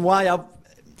the reason why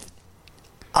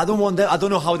I don't want them. I don't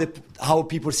know how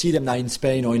people see them now in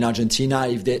Spain or in Argentina.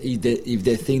 If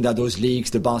they think that those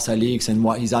leagues, the Barca leagues, and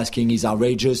what he's asking is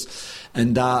outrageous,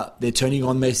 and that they're turning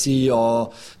on Messi,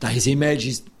 or that his image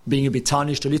is being a bit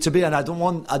tarnished a little bit. And I don't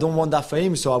want that for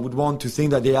him. So I would want to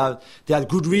think that they had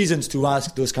good reasons to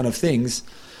ask those kind of things.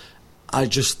 I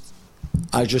just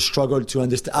struggle to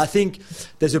understand. I think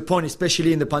there's a point,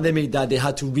 especially in the pandemic, that they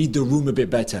had to read the room a bit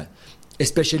better.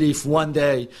 Especially if one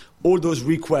day all those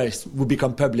requests will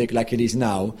become public like it is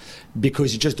now,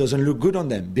 because it just doesn't look good on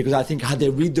them. Because I think had they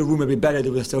read the room a bit better, they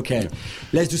would say, okay,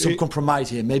 let's do some compromise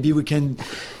here. Maybe we can,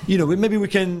 maybe we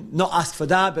can not ask for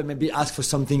that, but maybe ask for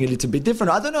something a little bit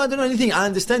different. I don't know anything. I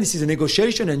understand this is a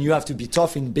negotiation and you have to be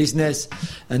tough in business,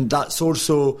 and that's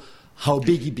also how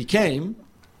big it became.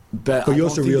 But I you don't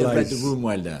also think realize, they read the room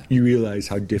well there. You realize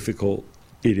how difficult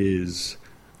it is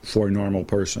for a normal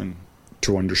person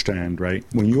to understand, right?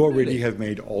 When you already have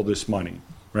made all this money,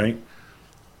 right?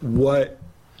 What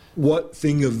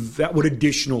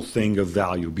additional thing of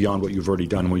value beyond what you've already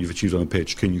done and what you've achieved on the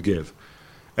pitch can you give?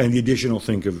 And the additional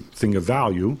thing of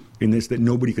value in this that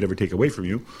nobody could ever take away from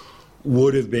you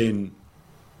would have been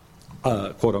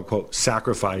quote unquote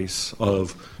sacrifice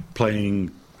of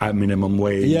playing at minimum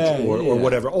wage or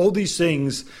whatever. All these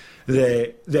things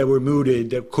that were mooted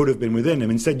that could have been within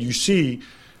them. Instead, you see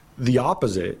the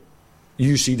opposite.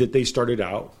 You see that they started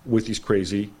out with these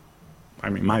crazy,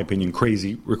 in my opinion,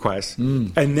 crazy requests.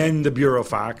 And then the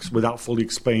burofax, without fully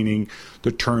explaining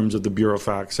the terms of the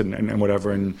burofax and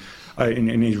whatever, and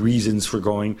any reasons for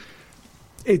going.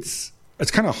 It's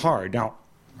kind of hard. Now,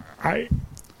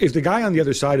 if the guy on the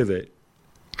other side of it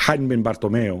hadn't been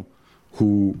Bartomeu,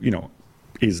 who,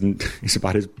 is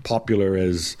about as popular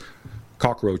as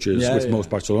cockroaches with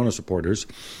most Barcelona supporters,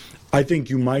 I think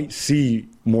you might see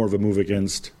more of a move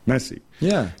against Messi.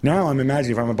 Yeah. Now I'm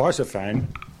imagining if I'm a Barca fan,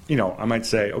 I might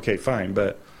say, okay, fine,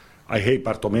 but I hate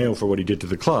Bartomeu for what he did to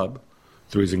the club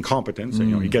through his incompetence.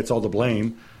 And, he gets all the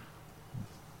blame,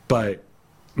 but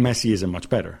Messi isn't much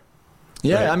better.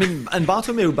 Yeah, right? And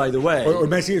Bartomeu, by the way... Or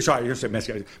Messi, sorry, you said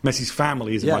Messi. Messi's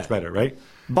family isn't much better, right?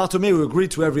 Bartomeu agreed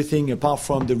to everything apart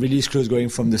from the release clause going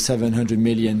from the 700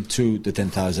 million to the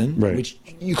 10,000, which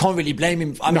you can't really blame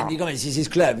him. It's his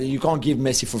club. You can't give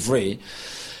Messi for free.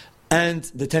 And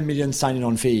the 10 million signing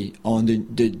on fee on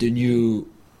the new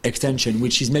extension,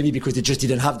 which is maybe because they just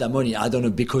didn't have that money. I don't know,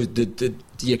 because the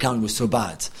account was so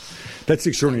bad. That's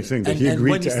the extraordinary thing, that he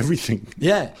agreed to everything.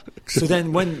 Yeah. So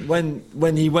then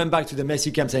when he went back to the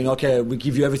Messi camp saying, okay, we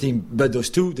give you everything but those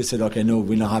two, they said, okay, no,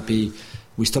 we're not happy.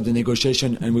 We stopped the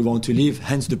negotiation and we want to leave.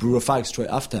 Hence the burofax straight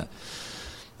after.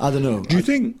 I don't know. I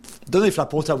don't know if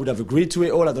Laporta would have agreed to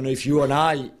it all. I don't know if you and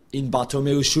I, in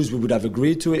Bartomeu's shoes, we would have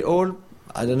agreed to it all.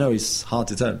 I don't know. It's hard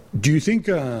to tell. Do you think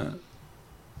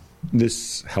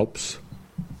this helps?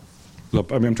 Look,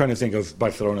 I'm trying to think of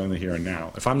Barcelona in the here and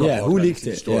now. If I'm not who leaked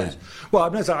it? Yeah. Well, I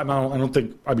don't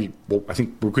think. I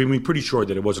think we're pretty sure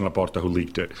that it wasn't Laporta who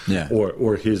leaked it,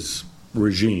 or his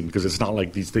regime, because it's not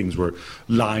like these things were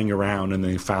lying around and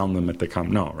they found them at the Camp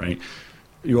Nou, right?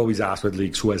 You always ask with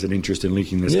leaks who has an interest in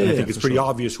leaking this, and I think it's pretty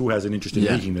obvious who has an interest in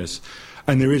leaking this.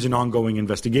 And there is an ongoing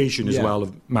investigation as well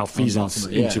of malfeasance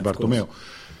into Bartomeu.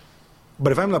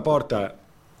 But if I'm Laporta,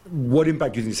 what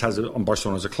impact do you think this has on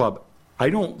Barcelona as a club? I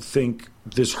don't think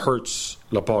this hurts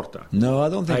Laporta. No, I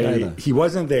don't think either. He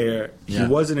wasn't there. He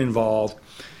wasn't involved.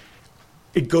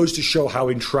 It goes to show how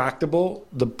intractable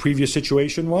the previous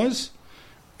situation was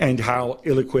and how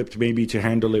ill-equipped maybe to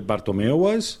handle it Bartomeu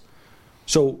was.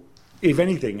 So, if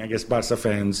anything, I guess Barca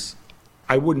fans,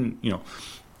 I wouldn't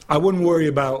worry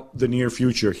about the near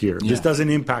future here. This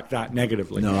doesn't impact that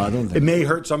negatively. No, I don't think it may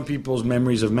hurt some people's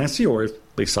memories of Messi, or if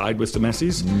they side with the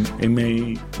Messis, it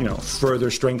may, further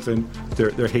strengthen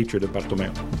their hatred of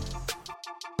Bartomeu.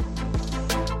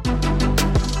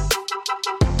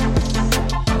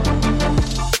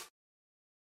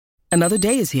 Another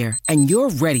day is here, and you're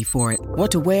ready for it.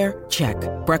 What to wear? Check.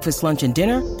 Breakfast, lunch, and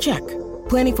dinner? Check.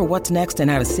 Planning for what's next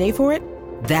and how to save for it?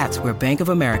 That's where Bank of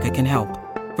America can help.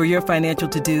 For your financial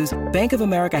to-dos, Bank of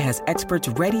America has experts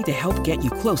ready to help get you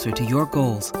closer to your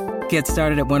goals. Get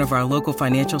started at one of our local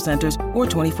financial centers or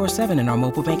 24/7 in our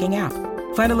mobile banking app.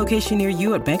 Find a location near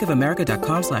you at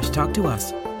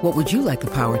bankofamerica.com/talktous. What would you like the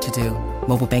power to do?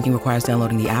 Mobile banking requires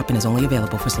downloading the app and is only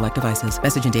available for select devices.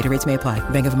 Message and data rates may apply.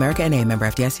 Bank of America NA, member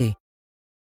FDIC.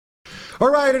 All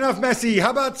right, enough Messi.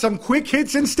 How about some quick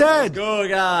hits instead? Go,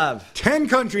 Gav. 10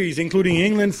 countries, including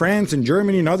England, France, and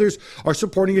Germany, and others, are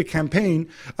supporting a campaign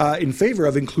in favor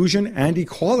of inclusion and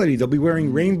equality. They'll be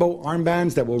wearing rainbow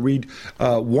armbands that will read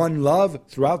One Love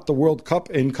throughout the World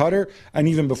Cup in Qatar. And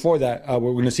even before that,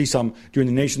 we're going to see some during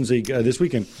the Nations League this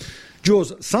weekend.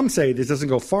 Jules, some say this doesn't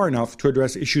go far enough to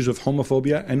address issues of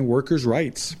homophobia and workers'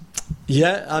 rights.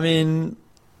 Yeah, I mean,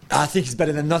 I think it's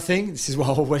better than nothing. This is what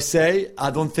I always say. I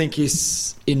don't think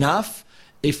it's enough.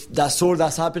 If that's all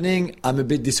that's happening, I'm a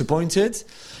bit disappointed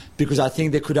because I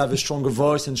think they could have a stronger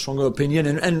voice and stronger opinion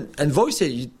and voice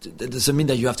it. That doesn't mean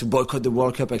that you have to boycott the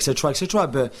World Cup, etc.,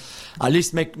 but at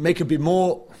least make a bit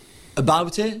more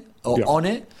about it or on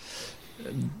it.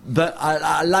 But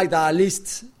I like that at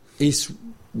least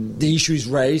the issue is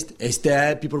raised, it's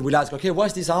there, people will ask, okay,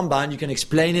 what's this armband? You can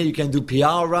explain it, you can do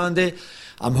PR around it.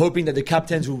 I'm hoping that the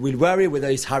captains who will wear it, whether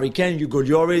it's Harry Kane, Hugo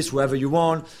Lloris, whoever you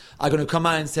want, are going to come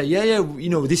out and say,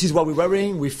 this is what we're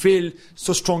wearing, we feel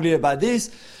so strongly about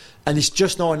this, and it's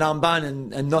just not an armband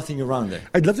and nothing around it.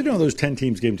 I'd love to know how those 10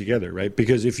 teams came together, right?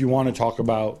 Because if you want to talk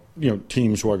about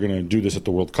teams who are going to do this at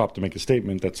the World Cup to make a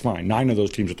statement, that's fine. 9 of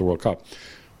those teams at the World Cup.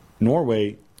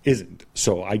 Norway isn't.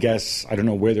 So I guess, I don't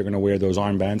know where they're going to wear those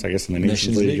armbands, I guess in the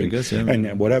Nations League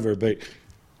and whatever, but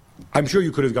I'm sure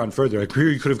you could have gone further. I'm sure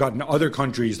you could have gotten other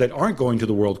countries that aren't going to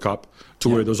the World Cup to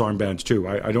wear those armbands too.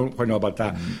 I don't quite know about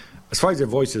that. As far as their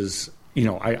voices,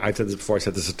 I said this before, I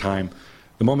said this at the time,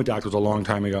 the Moment to Act was a long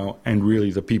time ago, and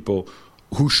really the people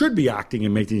who should be acting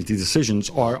and making these decisions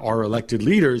are our elected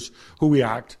leaders who we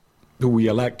elect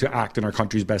to act in our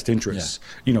country's best interests.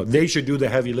 Yeah. They should do the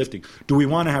heavy lifting. Do we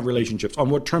want to have relationships? On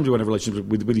what terms do we want to have relationships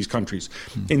with these countries?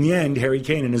 In the end, Harry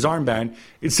Kane and his armband,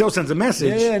 it still sends a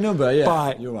message.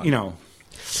 But you're right.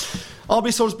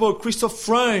 RB Salzburg, Christoph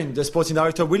Freund, the sporting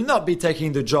director, will not be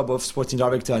taking the job of sporting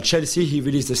director at Chelsea. He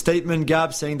released a statement,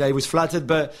 Gab, saying that he was flattered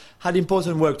but had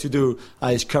important work to do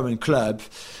at his current club.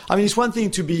 I mean, it's one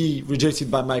thing to be rejected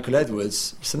by Michael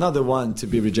Edwards. It's another one to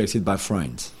be rejected by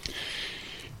Freund.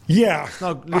 Yeah.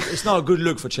 It's not a good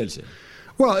look for Chelsea.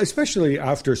 Well, especially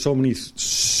after so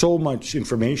much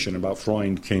information about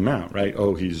Freund came out, right?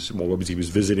 Oh, he was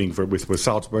visiting with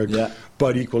Salzburg. Yeah.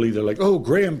 But equally, they're like, oh,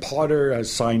 Graham Potter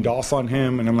has signed off on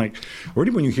him. And I'm like,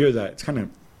 already when you hear that, it's kind of,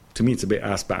 to me, it's a bit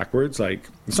ass backwards. Like,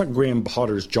 it's not Graham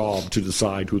Potter's job to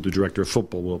decide who the director of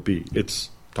football will be. It's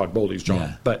Todd Bowley's job.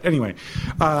 Yeah. But anyway,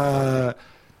 but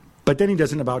then he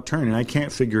does an about turn, and I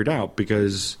can't figure it out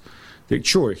because...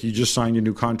 Sure, he just signed a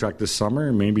new contract this summer,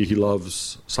 and maybe he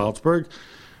loves Salzburg,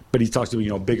 but he talks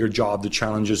about bigger job, the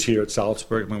challenges here at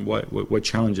Salzburg. I mean, what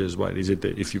challenges? What is it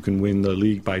that if you can win the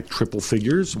league by triple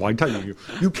figures? Well, I tell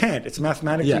you can't. It's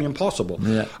mathematically impossible.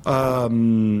 Yeah.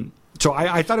 So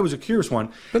I thought it was a curious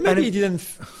one. But maybe he didn't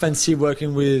fancy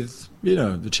working with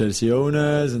the Chelsea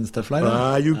owners and stuff like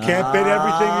that. You can't bet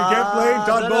everything. You can't blame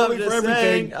Todd Bowley for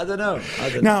everything. I don't know.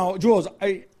 Now, Jules,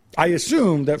 I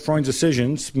assume that Freund's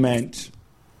decisions meant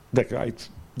that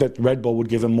Red Bull would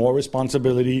give him more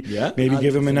responsibility, maybe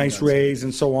give him a nice raise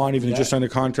and so on, even just sign a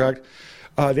contract.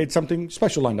 They had something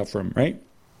special lined up for him, right?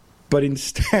 But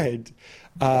instead,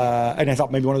 and I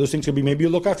thought maybe one of those things could be maybe you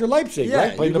look after Leipzig,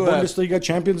 right? Playing the Bundesliga,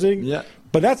 Champions League. Yeah.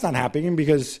 But that's not happening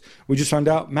because we just found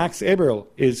out Max Eberl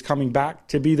is coming back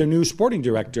to be the new sporting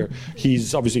director. He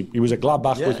was at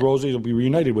Gladbach with Rose. He'll be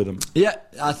reunited with him. Yeah,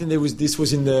 I think this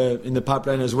was in the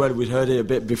pipeline as well. We heard it a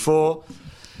bit before.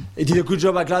 He did a good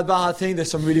job at Gladbach, I think. There's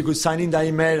some really good signing that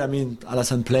he made. I mean,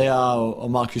 Alassane Plea or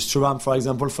Marcus Thuram, for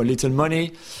example, for little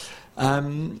money.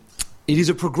 It is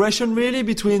a progression, really,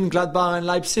 between Gladbach and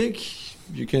Leipzig.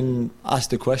 You can ask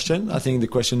the question. I think the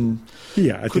question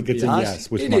I think it's a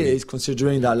yes with money. It is,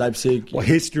 considering that Leipzig... Well,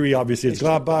 history, obviously, it's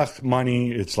Gladbach.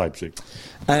 Money, it's Leipzig.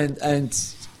 And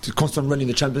the constant run in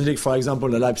the Champions League, for example,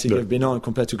 the Leipzig have been on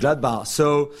compared to Gladbach.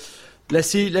 So let's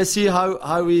see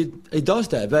how it does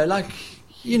there. But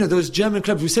those German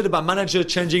clubs, we said about manager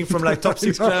changing from top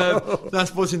 6 club, now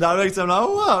sporting director. I'm like,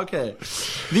 oh, wow, okay.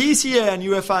 The ECA and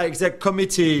UEFA Exec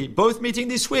Committee both meeting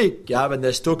this week, and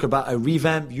there's talk about a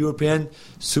revamped European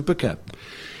Super Cup.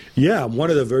 Yeah,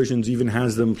 one of the versions even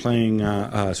has them playing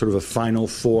sort of a Final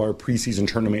Four preseason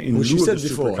tournament in lieu of the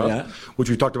Super Cup,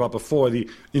 which we talked about before. The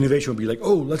innovation would be like,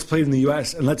 oh, let's play it in the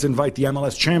US and let's invite the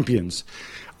MLS champions.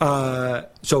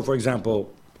 So, for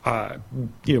example,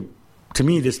 to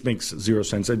me, this makes zero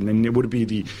sense. And it would be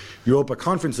the Europa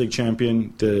Conference League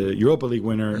champion, the Europa League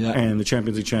winner, and the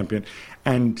Champions League champion,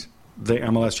 and the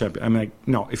MLS champion. I'm like,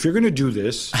 no, if you're going to do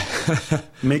this,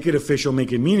 make it official,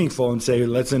 make it meaningful, and say,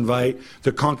 let's invite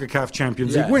the CONCACAF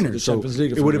Champions League winner. So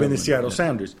it would have been the Seattle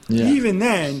Sounders. Yeah. Even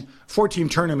then, 4-team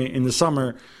tournament in the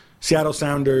summer, Seattle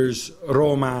Sounders,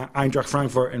 Roma, Eintracht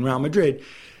Frankfurt, and Real Madrid.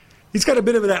 He's got a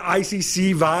bit of that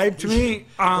ICC vibe to me.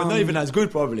 But not even as good,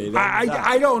 probably.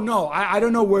 I don't know. I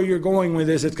don't know where you're going with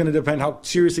this. It's going to depend how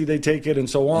seriously they take it and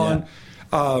so on. Yeah.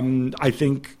 I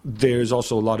think there's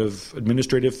also a lot of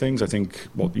administrative things. I think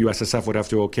USSF would have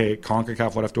to okay it.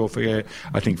 CONCACAF would have to okay it.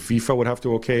 I think FIFA would have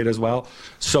to okay it as well.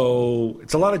 So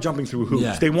it's a lot of jumping through hoops.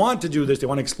 Yeah. They want to do this. They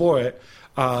want to explore it.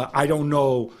 I don't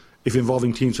know if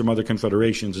involving teams from other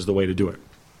confederations is the way to do it.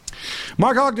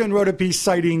 Mark Ogden wrote a piece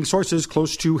citing sources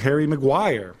close to Harry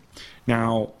Maguire.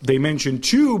 Now, they mentioned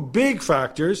two big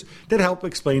factors that help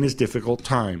explain his difficult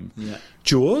time. Yeah.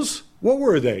 Jules, what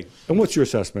were they? And what's your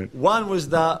assessment? One was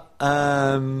that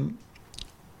Lisandro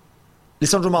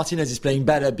Martinez is playing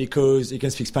better because he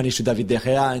can speak Spanish to David De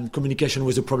Gea, and communication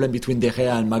was a problem between De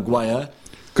Gea and Maguire.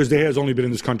 Because De Gea has only been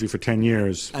in this country for 10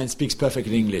 years. And speaks perfect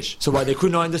English. So they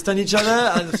could not understand each other.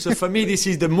 And so for me, this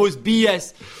is the most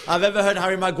BS I've ever heard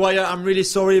Harry Maguire. I'm really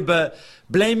sorry, but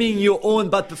blaming your own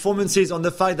bad performances on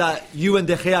the fact that you and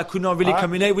De Gea could not really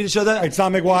communicate with each other. It's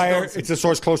not Maguire. It's a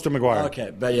source close to Maguire.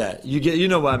 Okay, but yeah, you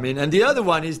know what I mean. And the other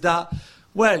one is that,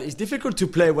 well, it's difficult to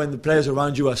play when the players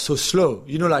around you are so slow.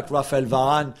 You know, like Rafael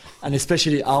Varane and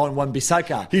especially Aaron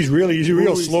Wan-Bissaka. He's a real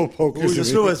slowpoke. Who's as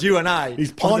slow as you and I.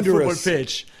 He's ponderous. On the football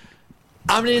pitch.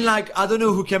 I mean, I don't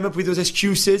know who came up with those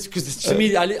excuses, because to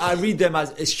me, I read them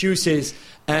as excuses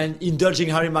and indulging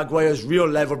Harry Maguire's real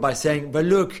level by saying, but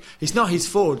look, it's not his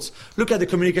fault. Look at the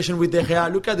communication with De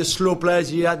Gea. Look at the slow players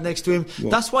he had next to him.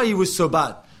 Well, that's why he was so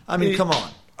bad. I mean, come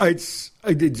on. It's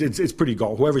pretty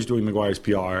gone. Whoever's doing Maguire's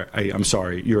PR, I'm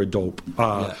sorry, you're a dope.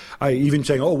 I even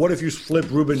saying, what if you flip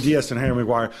Ruben Dias and Harry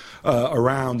Maguire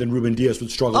around, and Ruben Dias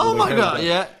would struggle? Oh my God,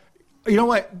 yeah. You know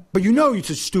what? But it's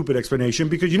a stupid explanation,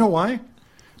 because you know why?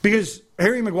 Because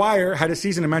Harry Maguire had a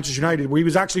season at Manchester United where he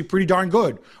was actually pretty darn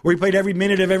good, where he played every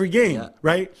minute of every game,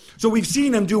 right? So we've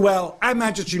seen him do well at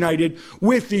Manchester United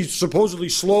with these supposedly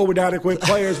slow, inadequate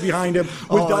players behind him,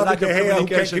 with David De Gea who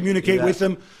can't communicate with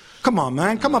them. Come on,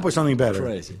 man. Come up with something better.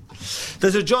 Crazy.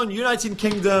 There's a United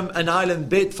Kingdom and Ireland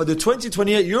bid for the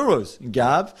 2028 Euros,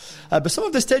 Gab. But some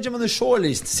of the stadiums on the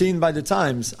shortlist seen by the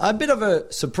Times are a bit of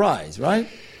a surprise, right?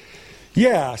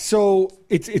 Yeah, so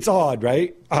it's odd,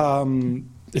 right?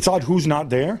 It's odd who's not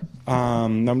there.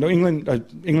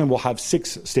 England will have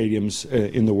 6 stadiums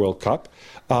in the World Cup.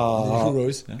 The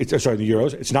Euros. Yeah. The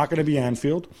Euros. It's not going to be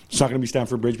Anfield. It's not going to be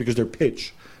Stamford Bridge, because their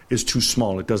pitch is too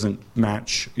small. It doesn't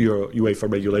match your UEFA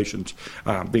regulations.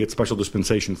 They get special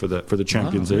dispensation for the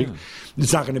Champions League. Yeah.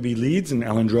 It's not going to be Leeds and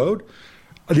Elland Road.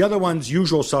 The other ones,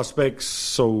 usual suspects,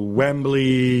 so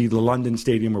Wembley, the London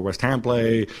Stadium where West Ham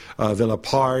play, Villa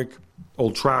Park,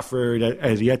 Old Trafford,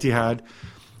 the Etihad.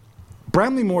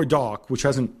 Bramley-Moore Dock, which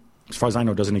hasn't, as far as I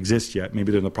know, doesn't exist yet.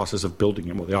 Maybe they're in the process of building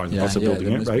it. Well, they are in the process of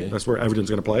building it, right? That's where Everton's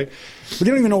going to play. But they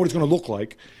don't even know what it's going to look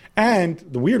like. And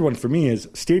the weird one for me is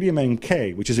Stadium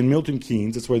MK, which is in Milton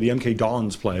Keynes. It's where the MK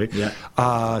Dons play. Yeah.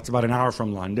 It's about an hour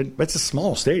from London. But it's a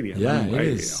small stadium. Yeah, it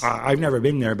is. I've never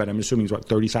been there, but I'm assuming it's,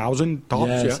 30,000 tops?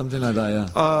 Yeah, something like that, yeah.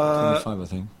 25, I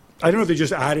think. I don't know if they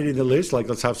just added in the list, like,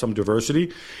 let's have some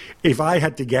diversity. If I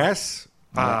had to guess,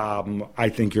 I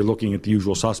think you're looking at the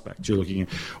usual suspects. You're looking at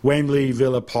Wembley,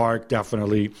 Villa Park,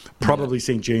 definitely. Probably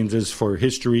St. James's for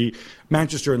history.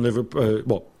 Manchester and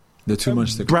Liverpool, they're too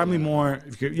much. Bramley-Moore. I don't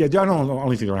think they're going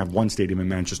to have one stadium in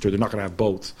Manchester. They're not going to have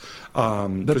both.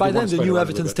 But by then, the new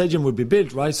Everton Stadium would be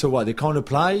built, right? So what? They can't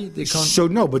apply? They can't. So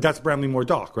no, but that's Bramley-Moore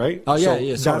Dock, right? Oh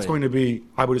yeah, so that's going to be.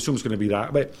 I would assume it's going to be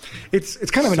that. But it's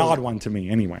kind of an odd one to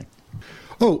me, anyway.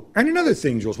 Oh, and another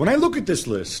thing, Jules. When I look at this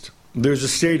list, there's a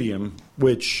stadium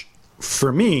which,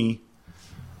 for me,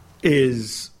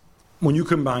 is, when you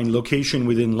combine location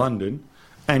within London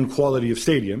and quality of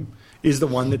stadium, is the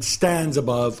one that stands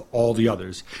above all the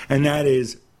others, and that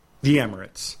is the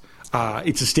Emirates.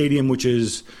 It's a stadium which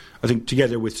is, I think,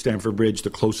 together with Stamford Bridge,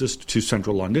 the closest to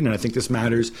central London, and I think this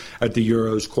matters at the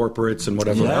Euros, corporates, and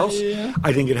whatever else. Yeah.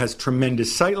 I think it has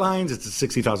tremendous sightlines. It's a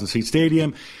 60,000-seat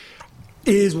stadium.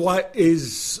 Is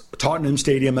Tottenham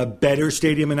Stadium a better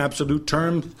stadium in absolute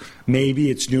terms?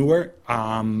 Maybe it's newer.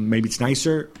 Maybe it's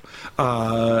nicer.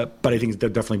 But I think it's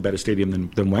definitely a better stadium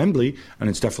than Wembley, and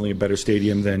it's definitely a better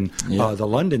stadium than the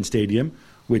London Stadium,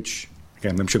 which,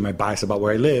 again, I'm sure my bias about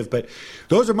where I live, but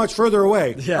those are much further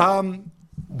away. Yeah.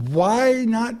 Why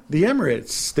not the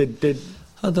Emirates?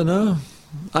 I don't know.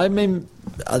 I mean,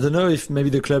 I don't know if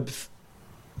maybe the club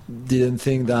didn't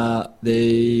think that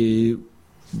it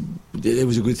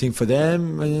was a good thing for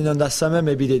them on that summer.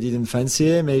 Maybe they didn't fancy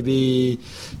it. Maybe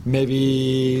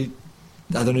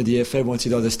I don't know, the FA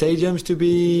wanted other stadiums to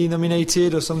be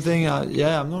nominated or something.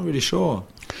 I'm not really sure.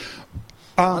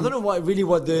 I don't know what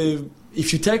the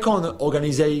if you take on an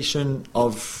organization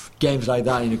of games like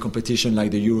that in a competition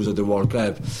like the Euros or the World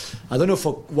Cup, I don't know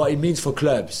for what it means for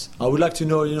clubs. I would like to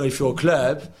know, if you're a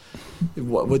club,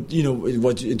 what do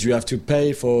you have to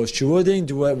pay for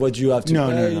stewarding? What do you have to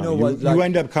pay? No. You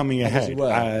end up coming ahead.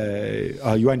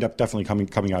 You end up definitely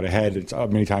coming out ahead. It's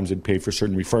many times they pay for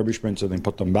certain refurbishments and then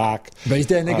put them back. But is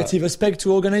there a negative aspect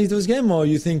to organize those games, or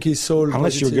you think it's so?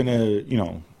 Unless positive? you're going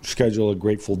to, schedule a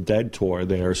Grateful Dead tour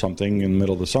there or something in the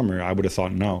middle of the summer, I would have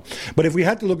thought no. But if we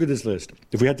had to look at this list,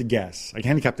 if we had to guess, I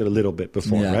handicapped it a little bit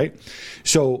before, right?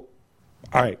 So,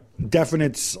 all right,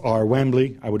 definites are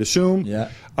Wembley, I would assume.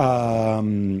 Yeah.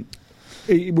 We'll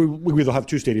have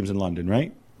two stadiums in London,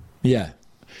 right? Yeah.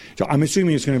 So I'm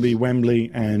assuming it's going to be Wembley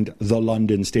and the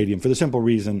London Stadium for the simple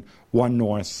reason, one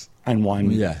north and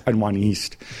one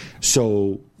east.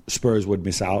 So Spurs would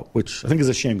miss out, which I think is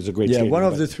a shame. It's a great stadium. Yeah, one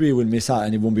of the three will miss out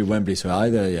and it won't be Wembley, so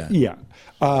either, Yeah.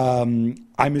 I'm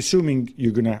assuming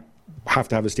you're going to have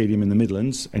a stadium in the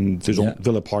Midlands, and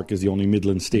Villa Park is the only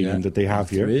Midlands stadium that they have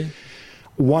here.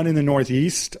 One in the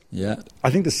northeast. Yeah. I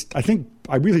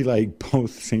really like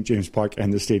both St. James Park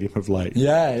and the Stadium of Light.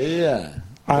 Yeah. You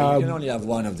can only have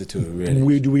one of the two,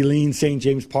 really. Do we lean St.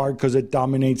 James Park because it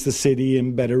dominates the city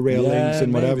and better railings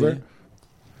and whatever?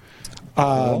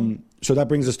 So that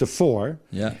brings us to 4.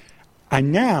 Yeah.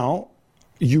 And now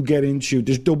you get into,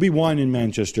 there'll be one in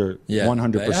Manchester,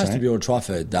 100%. It has to be Old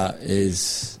Trafford. That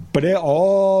is. But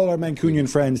all our Mancunian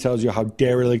friends tells you how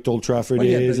derelict Old Trafford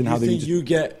is and how they.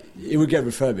 It would get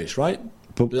refurbished, right?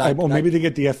 Maybe they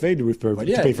get the FA to pay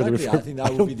for the refurbishment. I think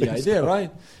that would be the idea,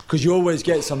 right? Because you always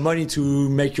get some money to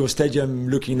make your stadium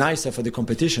looking nicer for the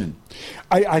competition.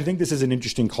 I think this is an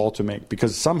interesting call to make,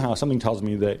 because somehow something tells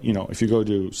me that, if you go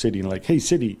to City and like, hey,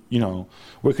 City,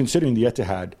 we're considering the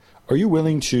Etihad. Are you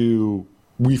willing to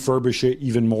refurbish it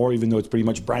even more, even though it's pretty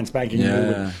much brand spanking new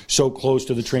and so close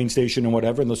to the train station and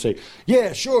whatever? And they'll say,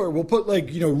 yeah, sure, we'll put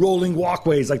rolling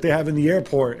walkways like they have in the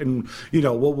airport, and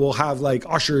we'll have like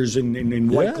ushers in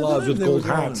white gloves with gold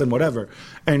hats and whatever.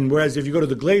 And whereas if you go to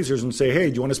the Glazers and say, hey,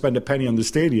 do you want to spend a penny on the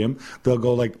stadium, they'll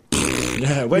go like,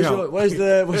 where's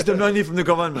the money from the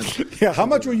government? Yeah, how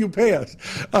much will you pay us?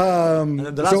 And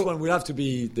then the last one will have to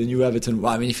be the new Everton.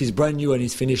 Well, I mean, if it's brand new and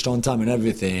it's finished on time and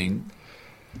everything.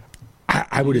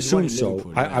 I would assume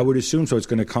so. I would assume so. It's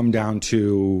going to come down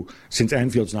to, since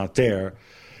Anfield's not there,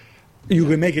 you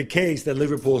can make a case that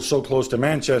Liverpool is so close to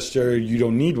Manchester, you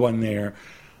don't need one there.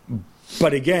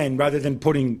 But again, rather than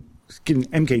giving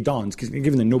MK Dons,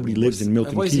 given that nobody lives in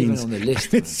Milton Keynes,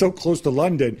 it's so close to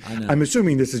London, I'm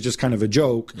assuming this is just kind of a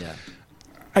joke. Yeah.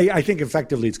 I think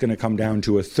effectively it's going to come down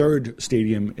to a third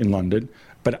stadium in London,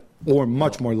 or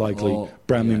much more likely,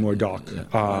 Bramley-Moore Dock.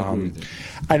 And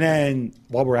then,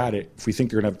 while we're at it, if we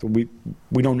think you're going to have,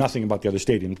 we know nothing about the other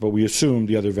stadiums, but we assume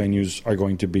the other venues are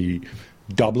going to be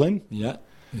Dublin. Yeah,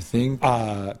 you think?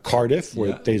 Cardiff,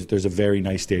 where there's a very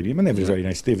nice stadium, and they have a very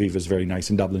nice, Aviva's very nice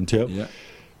in Dublin too. Yeah.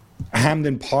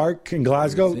 Hampden Park in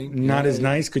Glasgow, not as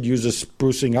nice, could use a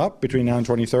sprucing up between now and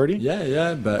 2030.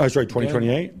 But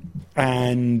 2028.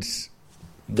 And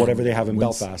whatever they have in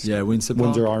Belfast. Yeah, Windsor Park.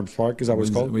 Windsor Arms Park, is that what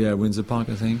it's called? Yeah, Windsor Park,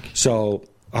 I think. So,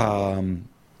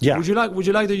 yeah. Would you like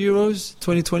the Euros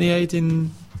 2028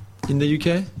 in the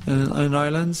UK and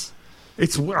Ireland?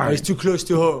 It's too close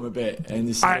to home a bit, and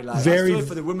it's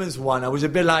for the women's one. I was a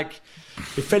bit like,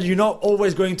 it felt you're not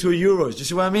always going to a Euros. Do you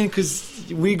see what I mean? Because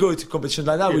we go to competitions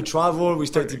like that, we travel, we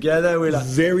stay together. We're like,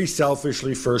 very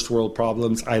selfishly, first world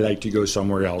problems. I like to go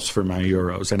somewhere else for my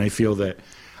Euros, and I feel that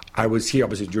I was here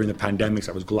obviously during the pandemics.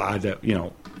 I was glad that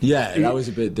that was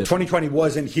a bit different. 2020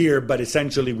 wasn't here, but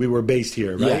essentially we were based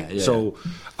here, right? So,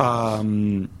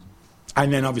 and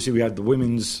then obviously we had the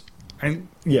women's. And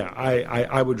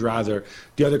I would rather.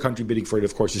 The other country bidding for it,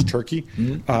 of course, is Turkey.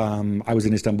 Mm-hmm. I was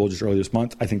in Istanbul just earlier this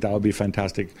month. I think that would be a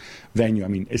fantastic venue. I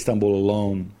mean, Istanbul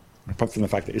alone, apart from the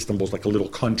fact that Istanbul's like a little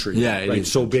country,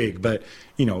 it's so big. But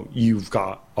you've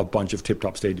got a bunch of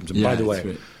tip-top stadiums. And by the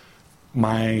way,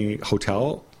 my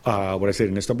hotel, when I stayed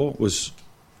in Istanbul, was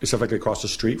effectively across the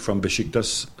street from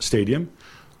Besiktas Stadium,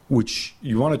 which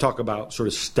you want to talk about sort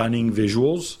of stunning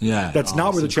visuals. Yeah. That's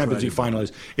not where the Champions League final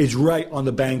is. It's right on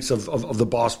the banks of the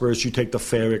Bosphorus. You take the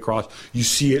ferry across. You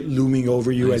see it looming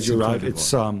over you as you arrive. It's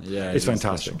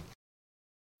fantastic.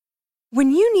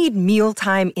 When you need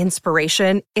mealtime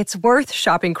inspiration, it's worth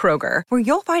shopping Kroger, where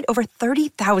you'll find over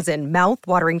 30,000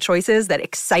 mouth-watering choices that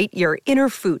excite your inner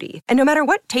foodie. And no matter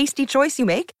what tasty choice you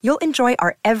make, you'll enjoy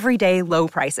our everyday low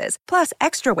prices, plus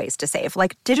extra ways to save,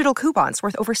 like digital coupons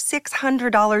worth over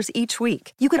 $600 each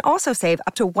week. You can also save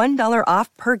up to $1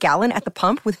 off per gallon at the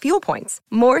pump with fuel points.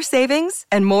 More savings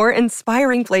and more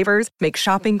inspiring flavors make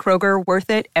shopping Kroger worth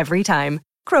it every time.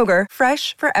 Kroger,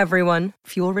 fresh for everyone.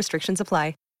 Fuel restrictions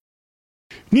apply.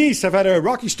 Nice have had a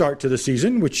rocky start to the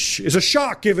season, which is a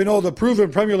shock given all the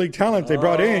proven Premier League talent they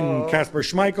brought in. Casper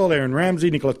Schmeichel, Aaron Ramsey,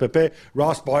 Nicolas Pepe,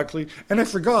 Ross Barkley, and I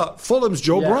forgot, Fulham's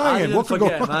Joe Bryan. What could go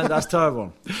on? Man, that's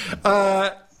terrible.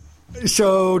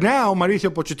 So now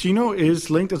Mauricio Pochettino is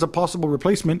linked as a possible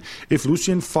replacement if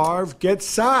Lucien Favre gets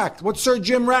sacked. What's Sir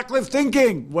Jim Ratcliffe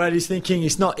thinking? Well, he's thinking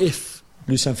it's not if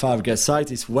Lucien Favre gets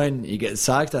sacked, it's when he gets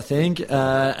sacked, I think.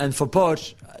 And for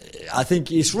Poch, I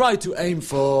think it's right to aim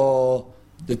for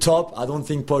the top. I don't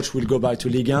think Poch will go back to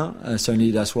Ligue 1. Certainly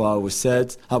that's what I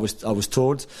was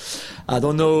told. I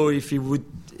don't know if he would.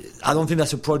 I don't think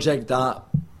that's a project that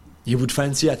he would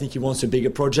fancy. I think he wants a bigger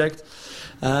project.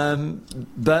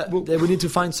 But they will need to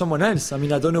find someone else. I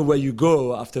mean, I don't know where you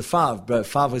go after Favre, but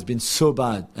Favre has been so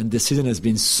bad, and the season has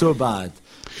been so bad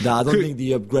that I don't think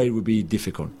the upgrade would be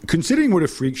difficult. Considering what a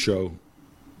freak show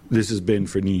this has been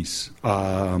for Nice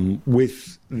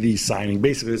with the signing,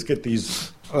 basically, let's get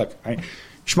these. Look,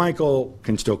 Schmeichel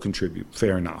can still contribute,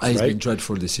 fair enough. He's been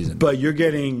dreadful this season. But you're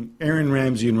getting Aaron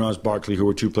Ramsey and Ross Barkley, who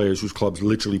are two players whose clubs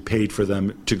literally paid for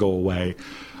them to go away.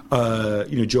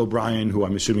 Joe Bryan, who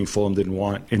I'm assuming Fulham didn't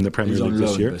want in the Premier League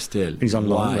this year. But still. He's on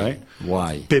loan, right?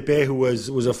 Why? Pepe, who was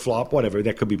a flop, whatever,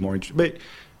 that could be more interesting. But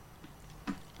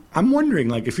I'm wondering,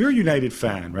 like, if you're a United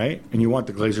fan, right, and you want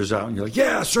the Glazers out, and you're like,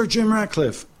 yeah, Sir Jim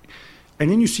Ratcliffe,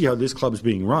 and then you see how this club's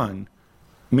being run,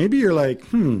 maybe you're like,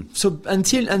 So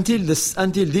until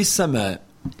this summer,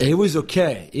 it was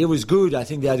okay. It was good. I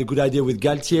think they had a good idea with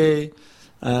Galtier.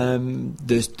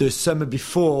 The summer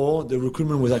before, the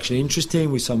recruitment was actually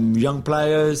interesting with some young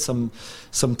players, some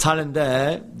talent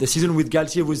there. The season with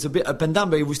Galtier was a bit up and down,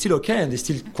 but it was still okay, and they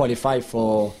still qualified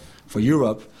for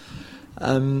Europe.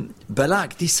 But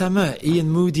like this summer, Ian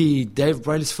Moody, Dave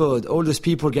Brailsford, all those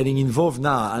people getting involved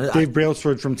now. Dave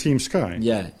Brailsford from Team Sky.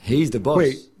 Yeah, he's the boss.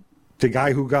 Wait, the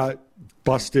guy who got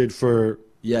busted for...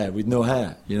 Yeah, with no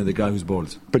hair. You know, the guy who's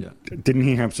bald. But didn't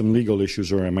he have some legal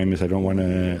issues, or am I I don't want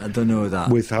to... I don't know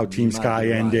that. With how Team Sky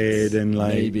ended and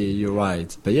like... Maybe, you're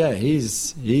right. But yeah,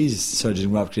 he's Sir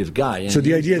Jim Ratcliffe guy. So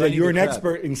the idea that you're an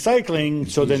expert in cycling,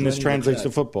 so then this translates to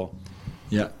football.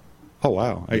 Yeah. Oh,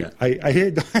 wow. I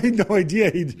had no idea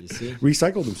he'd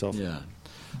recycled himself. Yeah.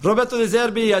 Roberto De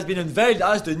Zerbi has been unveiled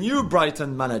as the new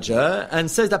Brighton manager and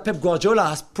says that Pep Guardiola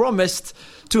has promised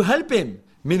to help him.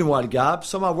 Meanwhile, Gab,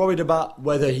 some are worried about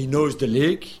whether he knows the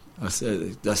league.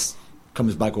 That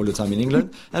comes back all the time in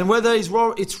England. And whether it's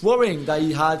worrying that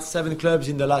he had 7 clubs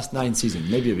in the last 9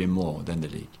 seasons, maybe a bit more than the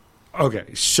league.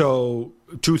 Okay, so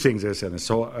 2 things I said.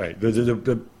 So, all right,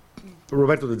 the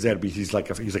Roberto De Zerbi, he's like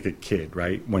a kid,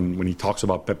 right? When he talks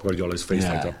about Pep Guardiola's face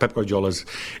like that. Pep Guardiola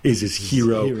is his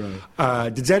hero.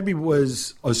 De Zerbi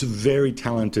was a very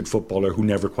talented footballer who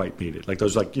never quite made it. Like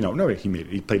those, he made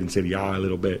it. He played in Serie A a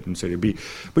little bit and Serie B.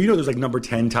 But there's like number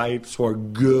 10 types who are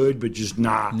good but just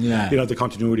not, the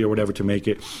continuity or whatever to make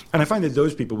it. And I find that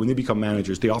those people, when they become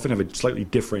managers, they often have a slightly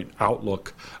different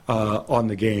outlook on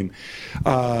the game.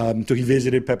 So he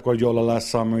visited Pep Guardiola last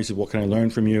summer. He said, "What can I learn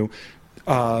from you?"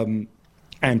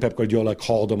 And Pep Guardiola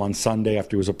called him on Sunday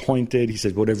after he was appointed. He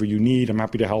said, "Whatever you need, I'm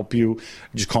happy to help you.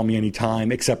 Just call me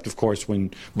anytime, except, of course, when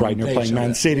Brighton are playing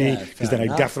Man City, because then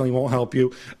I definitely won't help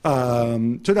you."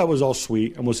 So that was all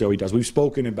sweet, and we'll see how he does. We've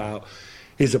spoken about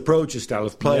his approach, his style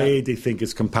of play. They think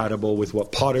it's compatible with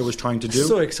what Potter was trying to do.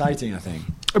 So exciting, I think.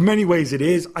 In many ways it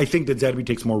is. I think that Zerbi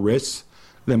takes more risks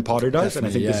than Potter does, and I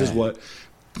think this is what...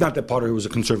 Not that Potter was a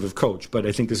conservative coach, but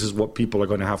I think this is what people are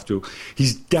going to have to...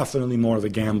 He's definitely more of a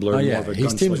gambler. More of a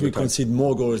his teams will concede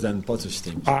more goals than Potter's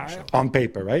teams. On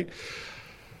paper, right?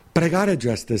 But I got to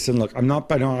address this. And look, I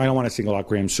don't want to single out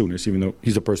Graham Souness, even though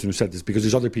he's the person who said this, because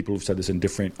there's other people who've said this in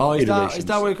different iterations. Is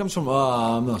that where it comes from?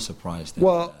 I'm not surprised.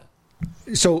 Well,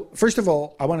 so first of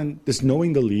all, I want this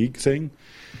knowing the league thing.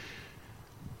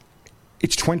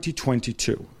 It's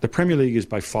 2022. The Premier League is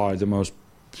by far the most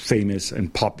famous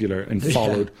and popular and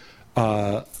followed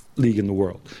league in the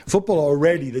world. Football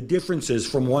already, the differences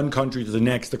from one country to the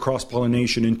next, the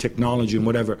cross-pollination in technology and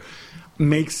whatever,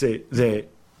 makes it that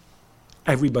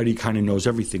everybody kind of knows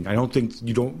everything. I don't think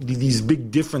these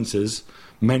big differences,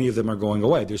 many of them are going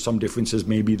away. There's some differences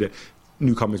maybe that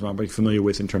newcomers might be familiar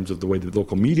with in terms of the way the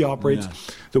local media operates,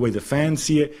 the way the fans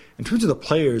see it. In terms of the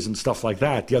players and stuff like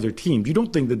that, the other teams, you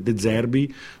don't think that De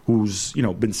Zerbi, who's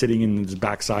been sitting in his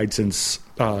backside since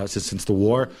the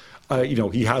war,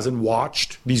 he hasn't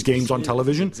watched these games on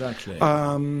television. Exactly.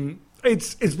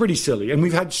 It's pretty silly, and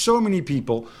we've had so many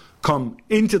people come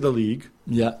into the league.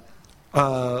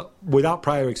 Without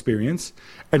prior experience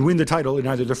and win the title in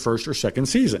either the first or second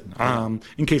season.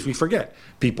 In case we forget,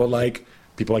 people like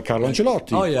people like Carlo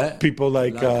Ancelotti. Oh, yeah. People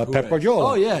like Pep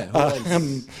Guardiola. Oh, yeah.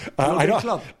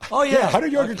 Klopp. Oh, yeah. How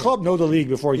did Jurgen Klopp know the league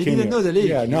before he came didn't here? know the league.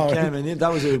 Yeah, no. He came and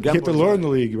that was a gamble. You have to learn the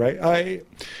league, right?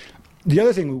 The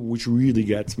other thing which really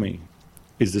gets me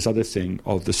is this other thing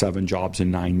of the 7 jobs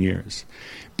in 9 years.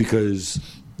 Because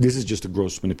this is just a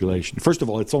gross manipulation. First of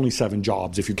all, it's only 7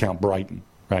 jobs if you count Brighton,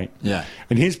 right? Yeah.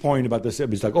 And his point about this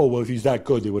is like, oh, well, if he's that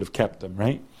good, they would have kept him,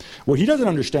 right? What he doesn't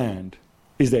understand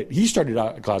is that he started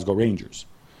out at Glasgow Rangers.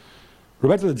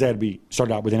 Roberto De Zerbi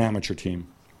started out with an amateur team.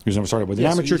 He was never started with an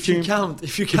amateur team.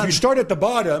 If you start at the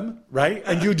bottom, right,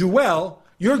 and you do well,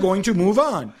 you're going to move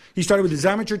on. He started with his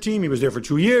amateur team. He was there for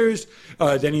 2 years.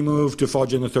 Then he moved to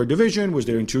Foggia in the 3rd Division, was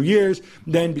there in 2 years.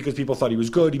 Then, because people thought he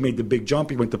was good, he made the big jump.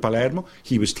 He went to Palermo.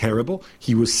 He was terrible.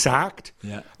 He was sacked.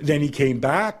 Yeah. Then he came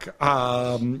back.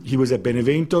 He was at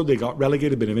Benevento. They got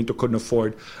relegated. Benevento couldn't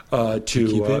afford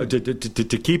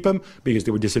to keep him because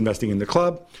they were disinvesting in the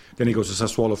club. Then he goes to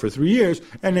Sassuolo for 3 years.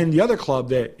 And then the other club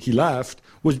that he left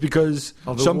was because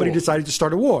somebody decided to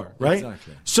start a war, right?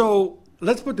 Exactly. So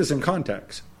let's put this in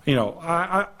context. You know,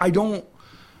 I don't,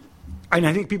 and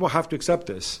I think people have to accept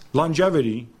this.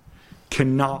 Longevity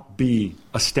cannot be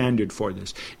a standard for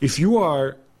this. If you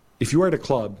are at a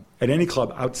club, at any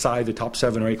club outside the top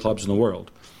 7 or 8 clubs in the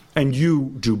world, and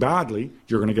you do badly,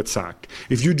 you're going to get sacked.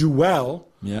 If you do well,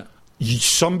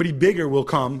 somebody bigger will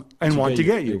come and want to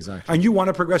get you. Exactly. And you want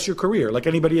to progress your career like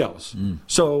anybody else.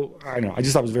 So, I know, I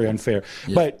just thought it was very unfair.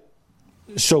 Yeah. But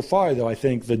so far, though, I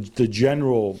think the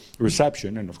general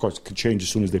reception, and of course it could change as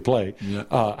soon as they play,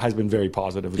 has been very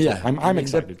positive. I'm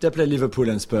excited. They play Liverpool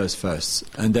and Spurs first,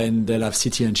 and then they'll have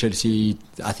City and Chelsea,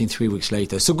 I think, 3 weeks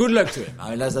later. So good luck to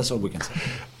him. That's all we can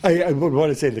say. I would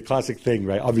want to say the classic thing,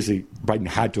 right? Obviously, Brighton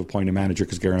had to appoint a manager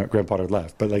because Graham Potter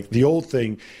left. But like the old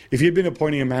thing, if he had been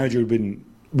appointing a manager who'd been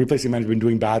replacing a manager who'd been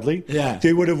doing badly,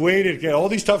 they would have waited to get all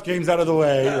these tough games out of the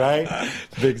way, right?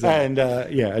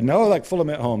 Exactly. And no, like Fulham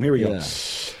at home. Here we go.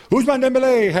 Ousmane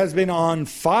Dembélé has been on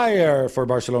fire for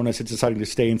Barcelona since deciding to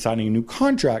stay and signing a new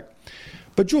contract.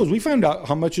 But Jules, we found out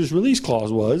how much his release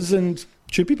clause was, and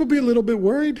should people be a little bit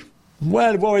worried?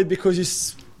 Well, worried because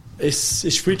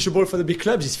it's reachable for the big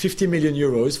clubs. It's 50 million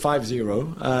euros,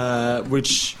 50,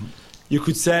 which you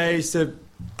could say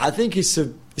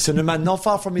it's an amount not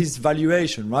far from his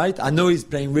valuation, right? I know he's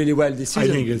playing really well this season.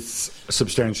 I think it's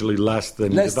substantially less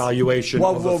than the valuation.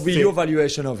 What will be your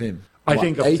valuation of him? I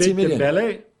think a 80 fit million?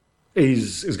 Dembélé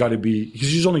is got to be,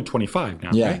 because he's only 25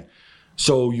 now, right?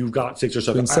 So you've got 6 or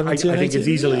 7. I think it's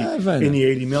easily in the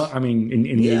 80 million. I mean,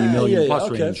 in the 80 million plus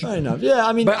range. Fair enough. Yeah,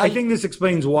 I mean, but I think this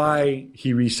explains why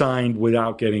he re-signed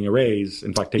without getting a raise.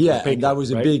 In fact, taking a pay cut,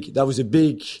 that was a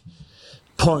big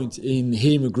point in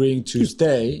him agreeing to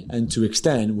stay and to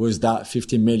extend was that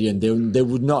 50 million. They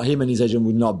would not. Him and his agent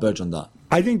would not budge on that.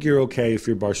 I think you're okay if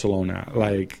you're Barcelona.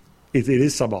 Like it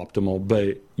is suboptimal,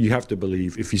 but you have to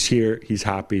believe if he's here, he's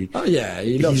happy. Oh yeah,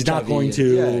 he's not going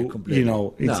to.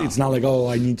 It's not like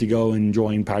I need to go and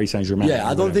join Paris Saint-Germain. Yeah,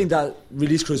 I don't think that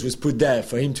release clause was put there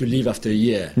for him to leave after a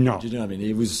year. No, do you know what I mean?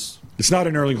 It was. It's not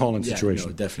an Erling Haaland situation.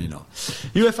 No, definitely not.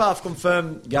 UEFA have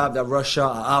confirmed, Gab, that Russia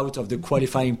are out of the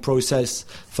qualifying process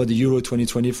for the Euro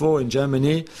 2024 in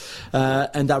Germany,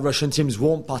 and that Russian teams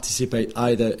won't participate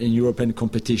either in European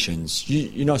competitions.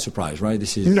 You're not surprised, right?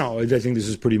 No, I think this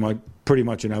is pretty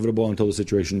much inevitable until the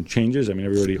situation changes. I mean,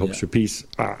 everybody hopes for peace.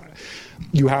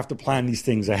 You have to plan these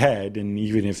things ahead, and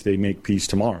even if they make peace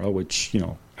tomorrow, which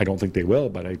I don't think they will,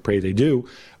 but I pray they do,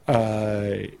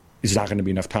 it's not going to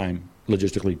be enough time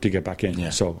logistically to get back in. Yeah.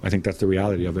 So I think that's the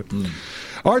reality of it.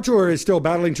 Artur is still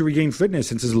battling to regain fitness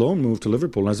since his loan move to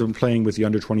Liverpool and has been playing with the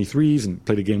under-23s and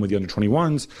played a game with the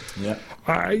under-21s.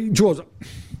 Yeah. Jules,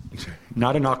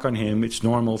 not a knock on him. It's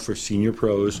normal for senior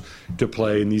pros to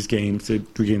play in these games to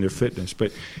regain their fitness.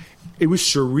 But it was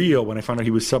surreal when I found out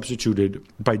he was substituted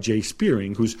by Jay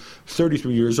Spearing, who's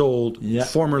 33 years old,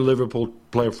 former Liverpool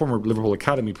player, former Liverpool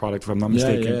Academy product, if I'm not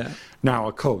mistaken, now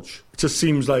a coach. It just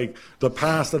seems like the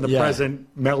past and the present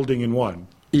melding in one.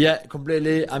 Yeah,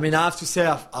 completely. I mean, I have to say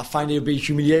I find it a bit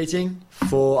humiliating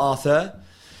for Arthur.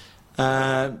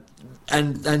 And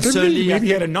certainly, maybe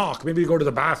he had a knock. Maybe he go to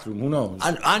the bathroom. Who knows?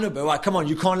 I know, but come on,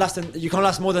 you can't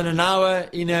last more than an hour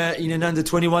in an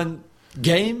under-21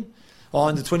 game. Or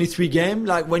under 23 game,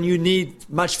 like when you need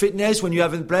match fitness, when you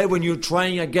haven't played, when you're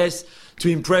trying, I guess, to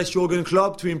impress Jurgen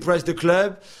Klopp, to impress the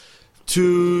club, so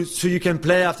you can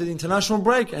play after the international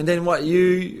break, and then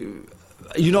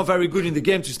you're not very good in the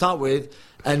game to start with,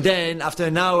 and then after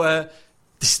an hour,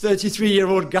 this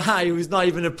 33-year-old guy who is not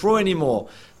even a pro anymore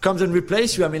comes and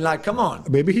replaces you. I mean, like, come on.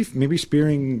 Maybe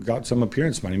Spearing got some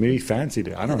appearance money. Maybe he fancied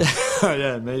it. I don't know.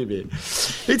 Yeah, maybe.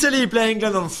 Italy play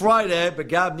England on Friday, but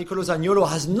Gab, Nicolo Zaniolo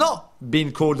has not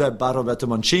been called up by Roberto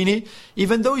Mancini,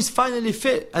 even though he's finally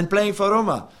fit and playing for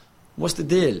Roma. What's the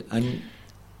deal?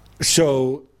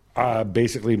 So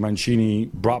basically, Mancini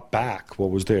brought back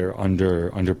what was there under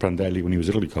Prandelli when he was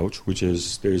Italy coach, which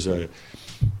is there's an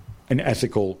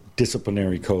ethical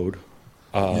disciplinary code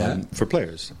for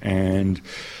players, and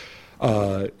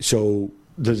so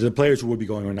the players who would be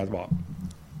going on that. Well,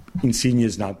 Insigne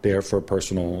is not there for a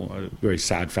personal, very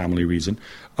sad family reason,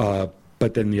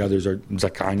 but then the others are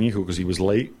Zaccagni, because he was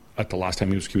late at the last time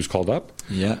he was called up,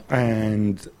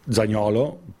 and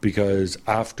Zaniolo, because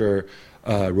after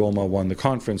Roma won the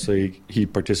Conference League, he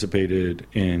participated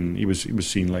in. He was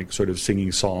seen like sort of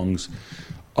singing songs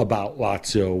about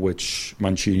Lazio, which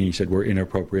Mancini said were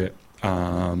inappropriate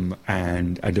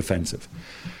and defensive.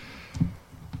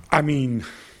 I mean,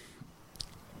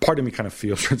 part of me kind of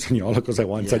feels for Zaniolo because I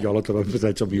want Zaniolo to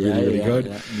potentially be really good.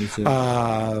 Yeah, me too.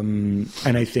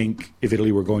 And I think if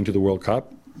Italy were going to the World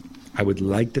Cup, I would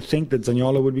like to think that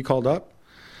Zaniolo would be called up.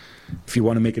 If you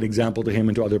want to make an example to him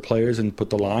and to other players and put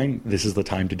the line, this is the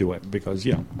time to do it because,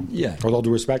 with all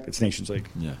due respect, it's Nations League.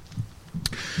 Yeah.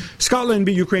 Scotland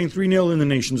beat Ukraine 3-0 in the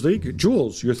Nations League.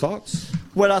 Jules, your thoughts?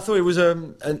 Well, I thought it was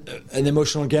an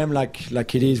emotional game, like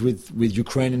it is with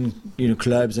Ukrainian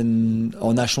clubs and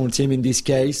our national team in this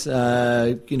case.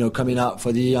 Coming out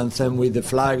for the anthem with the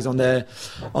flags on their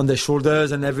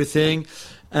shoulders and everything.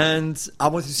 And I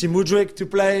wanted to see Mudryk to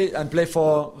play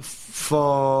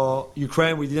for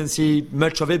Ukraine. We didn't see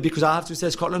much of it because I have to say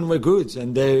Scotland were good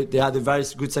and they had a very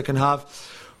good second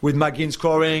half with McGinn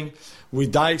scoring,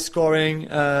 with Dyke scoring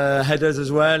headers as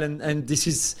well, and this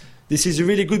is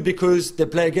really good because they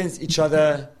play against each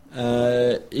other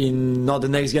in not the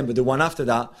next game but the one after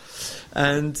that,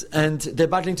 and they're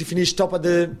battling to finish top of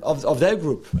their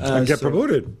group and get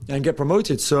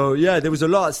promoted. So there was a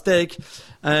lot at stake,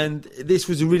 and this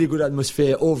was a really good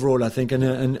atmosphere overall, I think,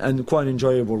 and quite an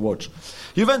enjoyable watch.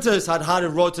 Juventus had a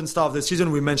rotten start of the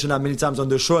season. We mentioned that many times on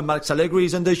the show, and Max Allegri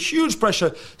is under huge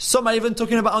pressure. Some are even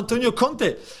talking about Antonio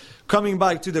Conte coming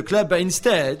back to the club, but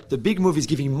instead the big move is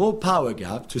giving more power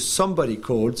gap to somebody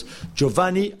called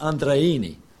Giovanni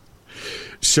Andreini.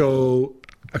 So,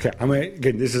 okay,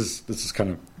 again, this is kind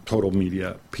of total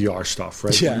media PR stuff,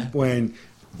 right? Yeah. When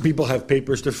people have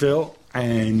papers to fill,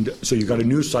 and so you've got a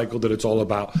news cycle that it's all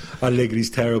about Allegri's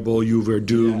terrible, Juve are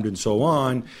doomed, and so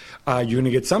on. You're going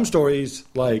to get some stories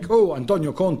like,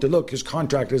 Antonio Conte, look, his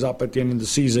contract is up at the end of the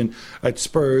season at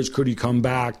Spurs. Could he come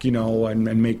back,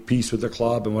 and make peace with the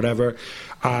club and whatever?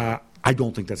 I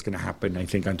don't think that's going to happen. I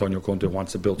think Antonio Conte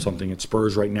wants to build something at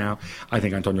Spurs right now. I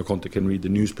think Antonio Conte can read the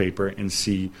newspaper and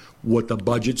see what the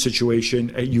budget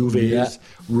situation at Juve is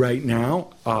right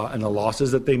now and the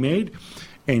losses that they made.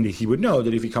 And he would know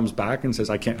that if he comes back and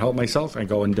says, I can't help myself, and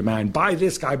go and demand, buy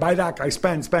this guy, buy that guy,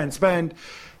 spend,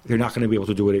 they're not going to be able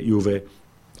to do it at Juve.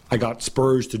 I got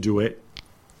Spurs to do it.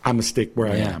 I'm going to stick where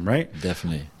I am, right?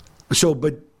 Definitely. So,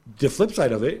 but the flip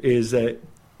side of it is that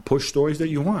push stories that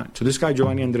you want. So this guy,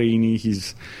 Giovanni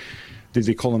Andreini,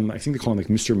 they call him like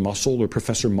Mr. Muscle or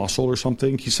Professor Muscle or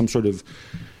something. He's some sort of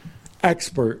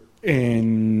expert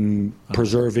in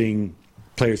preserving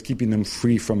players, keeping them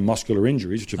free from muscular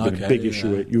injuries, which have been a big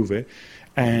issue at Juve.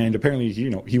 And apparently,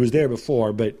 he was there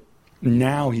before, but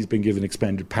now he's been given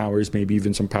expanded powers, maybe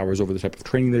even some powers over the type of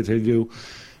training that they do.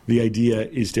 The idea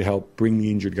is to help bring the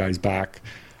injured guys back.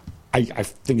 I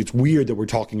think it's weird that we're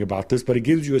talking about this, but it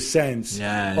gives you a sense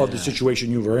of the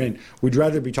situation you were in. We'd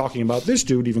rather be talking about this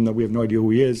dude, even though we have no idea who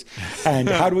he is, and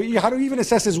how do we even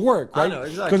assess his work, right? I know,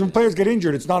 exactly. Because when players get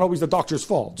injured, it's not always the doctor's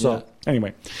fault. So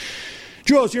anyway.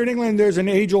 Jules, here in England, there's an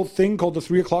age-old thing called the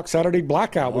 3 o'clock Saturday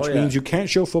blackout, which means you can't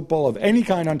show football of any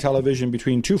kind on television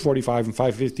between 2:45 and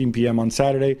 5:15 p.m. on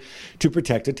Saturday to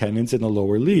protect attendance in the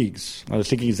lower leagues. Now, the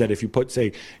thinking is that if you put,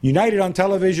 say, United on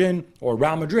television, or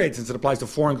Real Madrid, since it applies to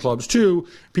foreign clubs too,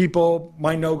 people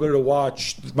might not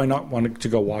want to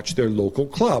go watch their local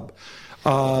club.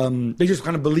 They just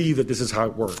kind of believe that this is how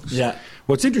it works. Yeah.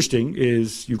 What's interesting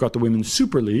is you've got the Women's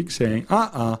Super League saying,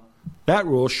 that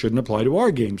rule shouldn't apply to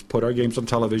our games. Put our games on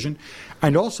television.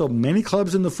 And also, many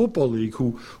clubs in the Football League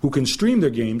who can stream their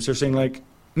games are saying, like,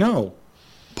 no,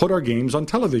 put our games on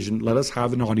television. Let us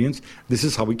have an audience. This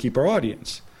is how we keep our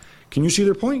audience. Can you see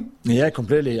their point? Yeah,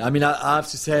 completely. I mean, I have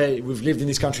to say, we've lived in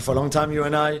this country for a long time, you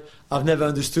and I. I've never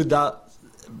understood that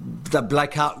the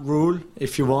blackout rule,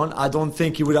 if you want. I don't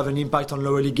think it would have an impact on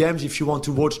lower league games. If you want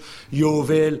to watch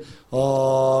Yeovil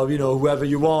or whoever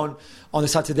you want on a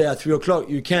Saturday at 3:00,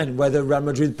 you can. Whether Real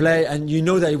Madrid play, and you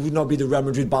know that it would not be the Real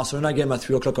Madrid-Barcelona game at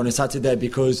 3:00 on a Saturday,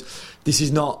 because this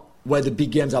is not where the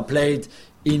big games are played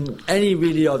in any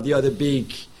really of the other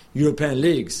big European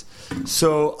leagues.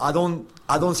 So I don't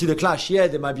see the clash. Yeah,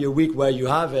 there might be a week where you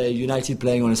have a United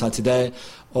playing on a Saturday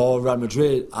or Real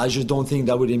Madrid. I just don't think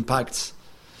that would impact.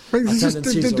 Right,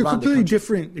 they're completely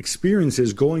different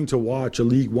experiences going to watch a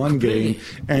League One game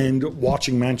and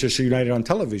watching Manchester United on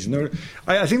television.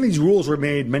 I think these rules were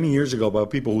made many years ago by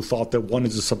people who thought that one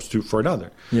is a substitute for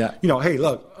another. Yeah. Hey,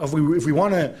 look, if we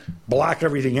want to block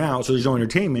everything out so there's no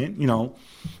entertainment,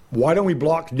 why don't we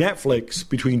block Netflix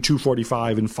between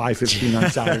 2:45 and 5:15 on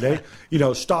Saturday?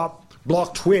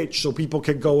 Block Twitch so people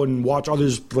can go and watch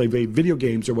others play video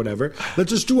games or whatever.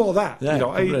 Let's just do all that.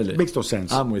 Yeah, it makes no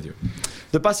sense. I'm with you.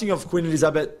 The passing of Queen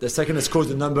Elizabeth II has caused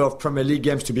a number of Premier League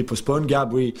games to be postponed.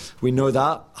 Gab, we know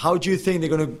that. How do you think they're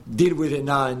going to deal with it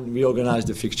now and reorganize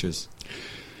the fixtures?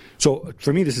 So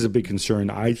for me, this is a big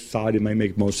concern. I thought it might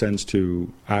make most sense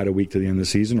to add a week to the end of the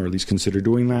season, or at least consider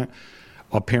doing that.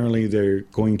 Apparently, they're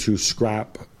going to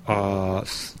scrap FA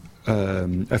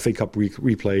Cup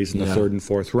replays in the third and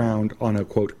fourth round on a,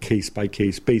 quote,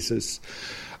 case-by-case basis.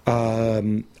 I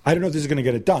don't know if this is going to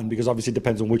get it done, because obviously it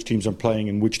depends on which teams are playing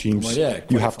and which teams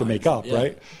you have to make up,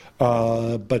 right?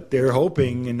 But they're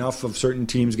hoping enough of certain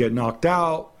teams get knocked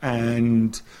out,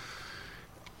 and,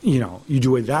 you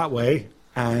do it that way.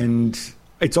 And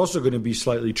it's also going to be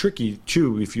slightly tricky,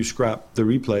 too, if you scrap the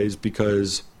replays,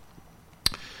 because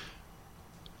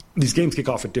these games kick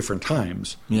off at different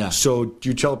times. Yeah. So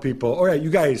you tell people, all right, you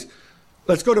guys,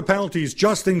 let's go to penalties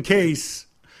just in case,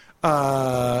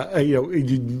 just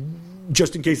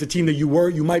in case the team that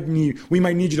we might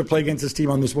need you to play against this team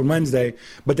on this one Wednesday.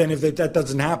 But then if that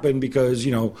doesn't happen because,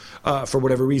 for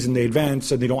whatever reason they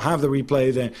advance and they don't have the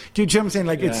replay, then, do you know what I'm saying?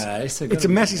 Like, it's a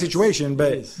messy situation,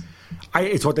 but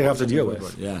it's what they have to deal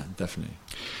with. Yeah, definitely.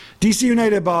 DC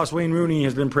United boss Wayne Rooney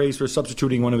has been praised for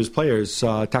substituting one of his players,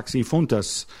 Taxi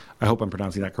Fontas. I hope I'm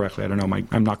pronouncing that correctly. I don't know.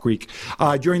 I'm not Greek.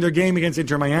 During their game against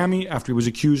Inter Miami, after he was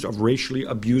accused of racially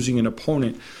abusing an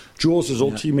opponent, Juls, his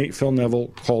old teammate Phil Neville,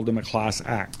 called him a class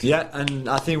act. Yeah, and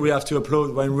I think we have to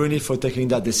applaud Wayne Rooney for taking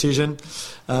that decision.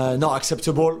 Not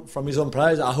acceptable from his own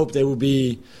players. I hope there will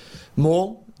be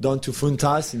more done to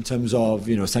Fontas in terms of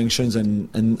sanctions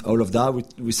and all of that.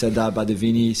 We said that about the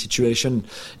Vini situation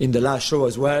in the last show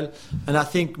as well. And I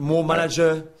think more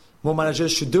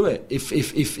managers should do it.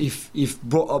 If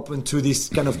brought up into this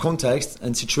kind of context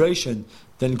and situation,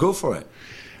 then go for it.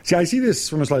 See, I see this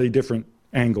from a slightly different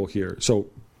angle here. So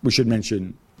we should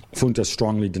mention Fontas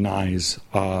strongly denies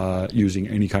using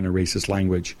any kind of racist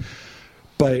language.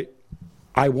 But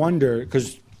I wonder,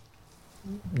 because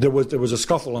there was a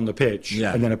scuffle on the pitch,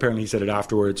 and then apparently he said it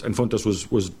afterwards, and Fontas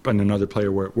was and another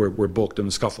player were booked in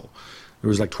the scuffle. There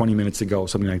was like 20 minutes to go,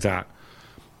 something like that.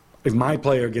 If my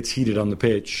player gets heated on the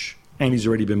pitch and he's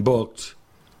already been booked,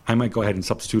 I might go ahead and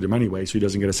substitute him anyway so he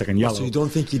doesn't get a second yellow. So you don't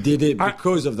think he did it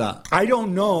because of that? I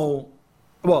don't know.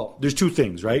 Well, there's two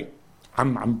things, right?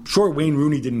 I'm sure Wayne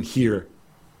Rooney didn't hear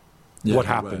what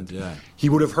happened. He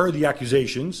would have heard the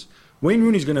accusations. Wayne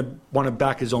Rooney's going to want to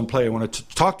back his own player, want to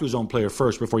talk to his own player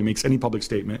first before he makes any public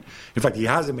statement. In fact, he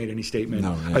hasn't made any statement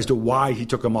as to why he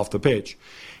took him off the pitch.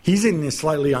 He's in this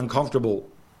slightly uncomfortable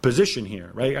position here,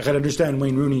 right? I can understand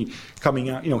Wayne Rooney coming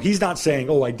out. He's not saying,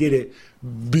 "Oh, I did it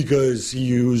because he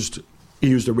used a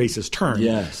racist term."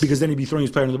 Yes. Because then he'd be throwing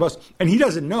his player under the bus, and he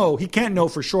doesn't know. He can't know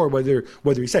for sure whether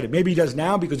he said it. Maybe he does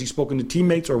now because he's spoken to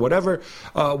teammates or whatever,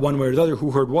 one way or the other,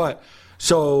 who heard what.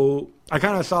 So I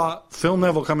kind of thought Phil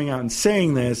Neville coming out and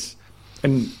saying this,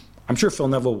 and I'm sure Phil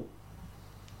Neville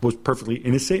was perfectly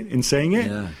innocent in saying it.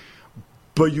 Yeah.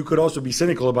 But you could also be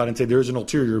cynical about it and say there is an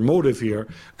ulterior motive here,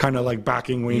 kind of like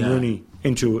backing Wayne Rooney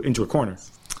into a corner.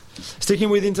 Sticking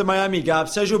with Inter Miami, Gab,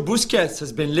 Sergio Busquets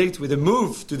has been linked with a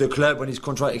move to the club when his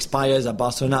contract expires at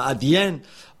Barcelona at the end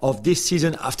of this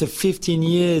season after 15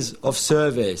 years of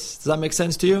service. Does that make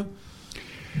sense to you?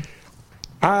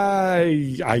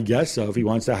 I guess so. If he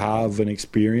wants to have an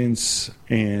experience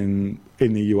in the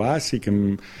U.S., he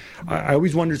can. I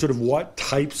always wonder sort of what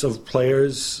types of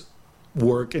players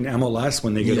work in MLS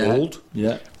when they get old.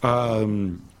 Yeah.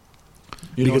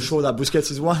 You're not sure that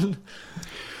Busquets is one?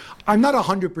 I'm not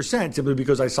 100% simply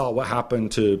because I saw what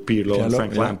happened to Pirlo and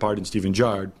Frank Lampard and Steven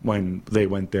Gerrard when they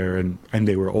went there and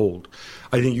they were old.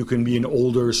 I think you can be an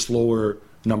older, slower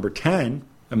number 10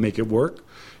 and make it work.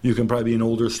 You can probably be an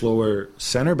older, slower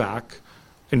center back,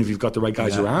 and if you've got the right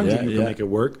guys around you, you can make it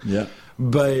work. Yeah.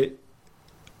 But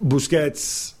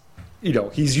Busquets,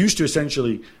 he's used to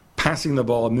essentially passing the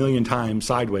ball a million times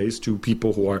sideways to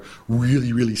people who are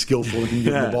really, really skillful and can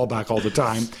get the ball back all the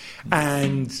time.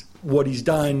 And what he's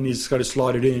done is kind of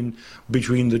slotted in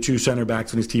between the two center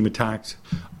backs when his team attacked,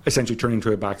 essentially turning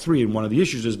into a back three. And one of the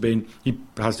issues has been he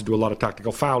has to do a lot of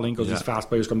tactical fouling because his fast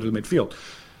players come to the midfield.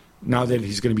 Now that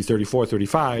he's going to be 34,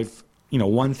 35,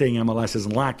 one thing MLS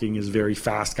isn't lacking is very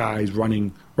fast guys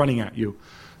running at you.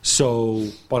 So,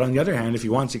 but on the other hand, if he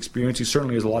wants experience, he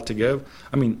certainly has a lot to give.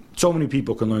 I mean, so many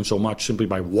people can learn so much simply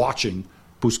by watching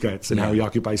Busquets and how he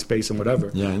occupies space and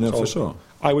whatever. Yeah, no, for sure.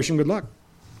 I wish him good luck.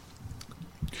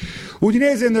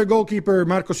 Udinese and their goalkeeper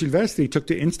Marco Silvestri took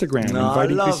to Instagram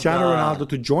inviting Cristiano Ronaldo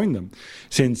to join them,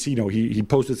 since he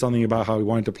posted something about how he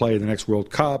wanted to play in the next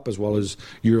World Cup as well as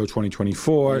Euro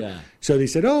 2024. Yeah. So they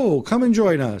said, come and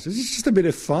join us. Is this just a bit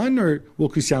of fun, or will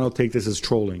Cristiano take this as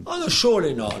trolling? Oh, no,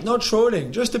 surely not. Not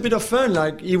trolling. Just a bit of fun.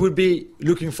 Like, he would be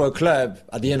looking for a club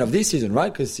at the end of this season,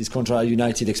 right? Because his contract at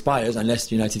United expires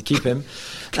unless United keep him.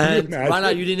 And right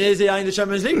now, Udinese are in the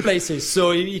Champions League places.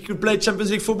 So he could play Champions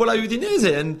League football at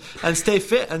Udinese and stay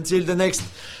fit until the next,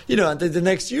 until the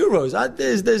next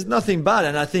Euros. There's nothing bad.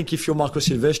 And I think if you're Marco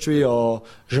Silvestri or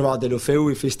Gerard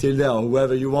Deulofeu, if he's still there, or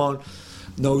whoever you want,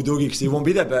 no Dougie because he won't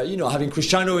be there, but having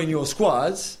Cristiano in your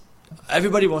squads,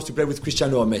 everybody wants to play with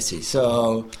Cristiano or Messi.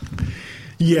 So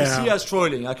you see us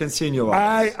trolling. I can see in your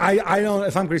eyes. I don't.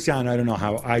 If I'm Cristiano, I don't know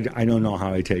how. I don't know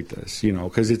how I take this.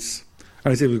 Because it's.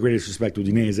 I say with greatest respect to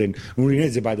Udinese, and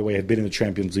Udinese, by the way, had been in the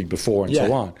Champions League before and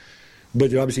so on,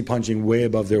 but they're obviously punching way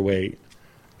above their weight.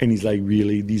 And he's like,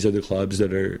 really, these are the clubs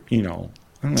that are.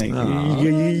 I'm like,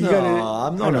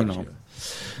 I'm not. I don't know.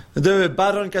 The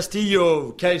Baron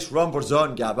Castillo case rumbles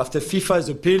on, Gab. After FIFA's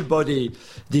appeal body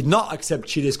did not accept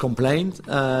Chile's complaint,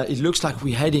 it looks like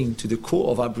we're heading to the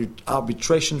Court of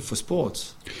Arbitration for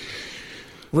Sports.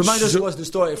 Remind us what's the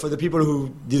story for the people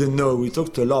who didn't know. We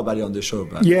talked a lot about it on the show.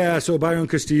 But. Yeah, so Baron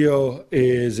Castillo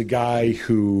is a guy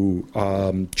who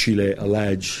Chile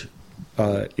allege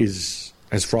has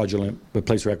fraudulent,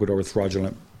 plays for Ecuador with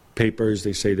fraudulent papers.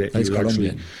 They say that he's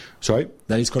Colombian. Sorry?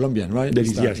 That he's Colombian, right?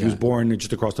 He was born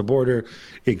just across the border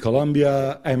in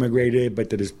Colombia, emigrated,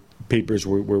 but that his papers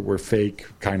were fake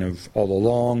kind of all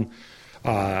along.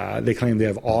 They claim they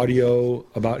have audio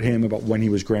about him, about when he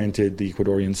was granted the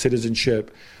Ecuadorian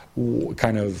citizenship,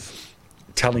 kind of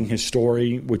telling his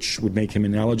story, which would make him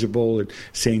ineligible, and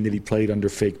saying that he played under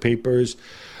fake papers.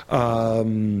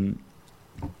 I'm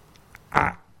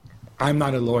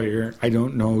not a lawyer. I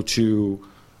don't know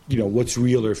what's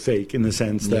real or fake, in the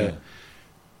sense that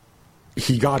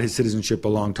he got his citizenship a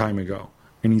long time ago,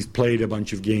 and he's played a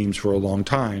bunch of games for a long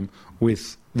time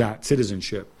with that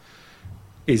citizenship.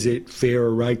 Is it fair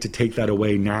or right to take that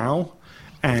away now?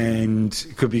 And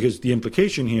because the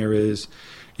implication here is,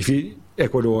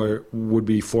 Ecuador would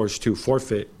be forced to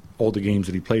forfeit all the games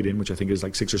that he played in, which I think is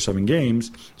like 6 or 7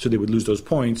 games, so they would lose those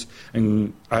points,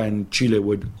 and Chile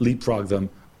would leapfrog them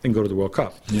and go to the World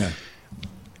Cup. Yeah.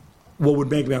 What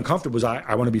would make me uncomfortable is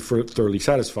I want to be thoroughly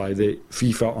satisfied that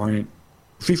FIFA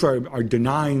are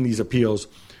denying these appeals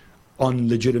on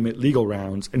legitimate legal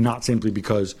grounds, and not simply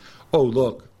because,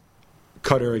 look,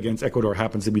 Qatar against Ecuador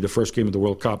happens to be the first game of the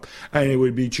World Cup, and it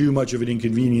would be too much of an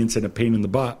inconvenience and a pain in the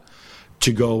butt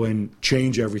to go and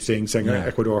change everything, saying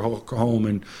Ecuador home,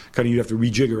 and kind of you have to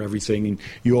rejigger everything, and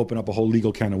you open up a whole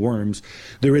legal can of worms.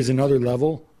 There is another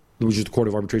level, which is the Court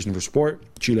of Arbitration for Sport.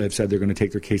 Chile have said they're going to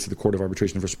take their case to the Court of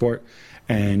Arbitration for Sport,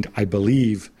 and I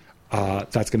believe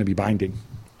that's going to be binding.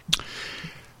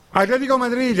 Atletico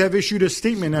Madrid have issued a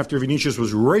statement after Vinicius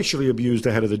was racially abused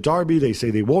ahead of the derby. They say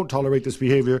they won't tolerate this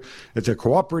behavior, that they're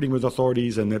cooperating with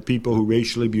authorities, and that people who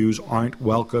racially abuse aren't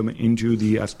welcome into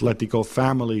the Atletico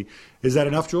family. Is that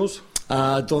enough, Juls?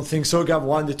 I don't think so, Gab.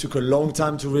 One, they took a long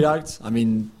time to react. I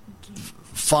mean,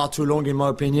 far too long in my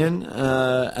opinion.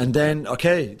 And then,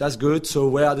 okay, that's good. So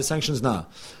where are the sanctions now?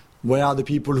 Where are the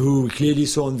people who clearly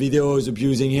saw on videos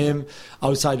abusing him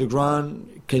outside the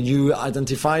ground? Can you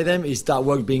identify them? Is that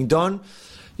work being done?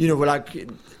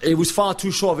 It was far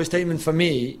too short of a statement for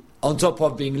me, on top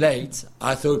of being late.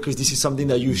 I thought, because this is something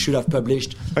that you should have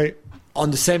published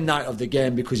on the same night of the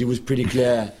game, because it was pretty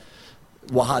clear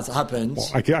what has happened.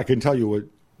 Well, I can tell you what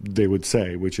they would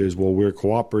say, which is, well, we're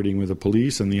cooperating with the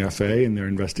police and the FA in their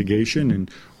investigation,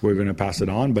 and we're going to pass it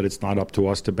on, but it's not up to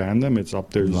us to ban them. It's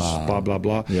up to blah, blah,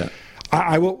 blah. Yeah.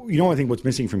 I think what's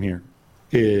missing from here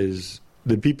is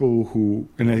the people who,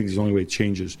 and I think it's the only way it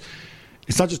changes,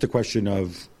 it's not just a question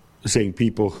of saying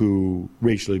people who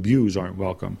racially abuse aren't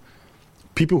welcome.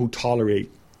 People who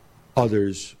tolerate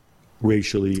others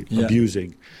racially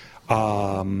abusing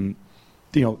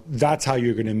that's how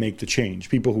you're going to make the change.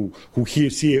 People who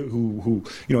see it, who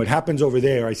it happens over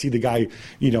there. I see the guy,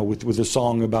 with a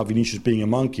song about Vinicius being a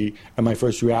monkey, and my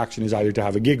first reaction is either to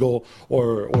have a giggle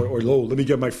or let me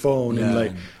get my phone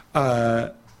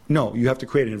no, you have to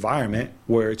create an environment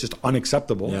where it's just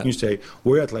unacceptable. Yeah. You say,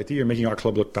 we're Atleti, you're making our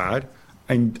club look bad,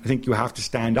 and I think you have to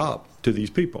stand up to these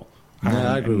people.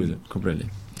 I agree with it completely.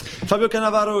 Fabio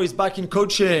Cannavaro is back in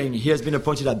coaching. He has been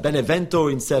appointed at Benevento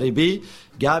in Serie B.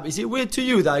 Gab, is it weird to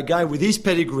you that a guy with his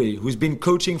pedigree, who's been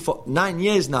coaching for 9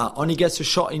 years now, only gets a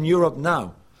shot in Europe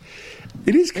now?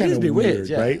 It is kind of weird,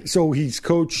 yeah. Right? So he's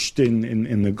coached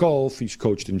in the Gulf. He's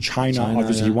coached in China.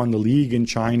 Obviously, he won the league in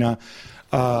China.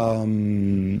 This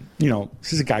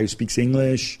is a guy who speaks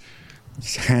English.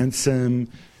 He's handsome.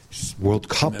 He's World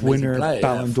Cup winner,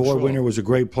 Ballon d'Or winner, was a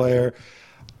great player.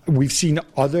 We've seen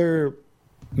other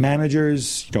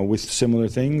managers, with similar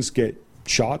things, get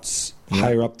shots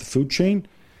higher up the food chain.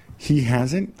 He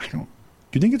hasn't. Do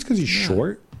you think it's because he's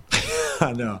short?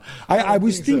 I know. I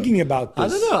was thinking about this. I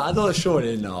don't know. I thought short.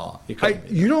 No,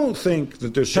 you don't think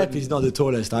that there's Pep is not the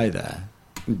tallest either.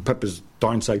 Pep is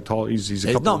darn sight tall. He's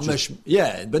a couple not much,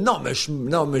 but not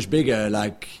much bigger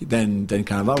than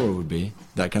Cannavaro would be.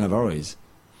 That Cannavaro is.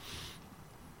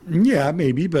 Yeah,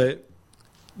 maybe, but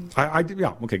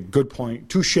okay, good point.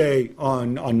 Touche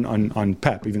on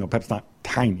Pep, even though Pep's not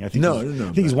tiny. I think I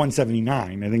think he's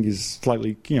 179. I think he's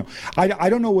slightly, I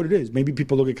don't know what it is. Maybe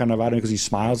people look at Cannavaro because he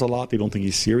smiles a lot. They don't think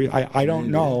he's serious. I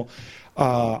don't know.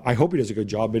 I hope he does a good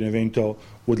job. Benevento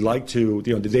would like to,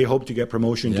 they hope to get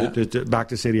promotion to back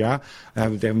to Serie A. They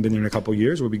haven't been there in a couple of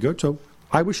years. It would be good. So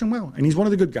I wish him well. And he's one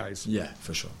of the good guys. Yeah,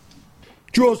 for sure.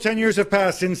 Jules, 10 years have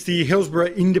passed since the Hillsborough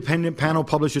Independent Panel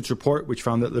published its report, which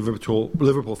found that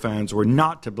Liverpool fans were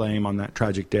not to blame on that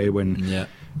tragic day when,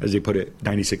 as they put it,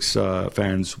 96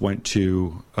 fans went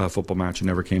to a football match and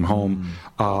never came home,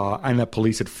 and that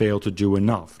police had failed to do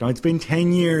enough. Now, it's been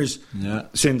 10 years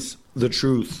since the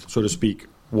truth, so to speak,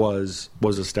 was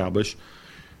established.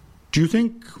 Do you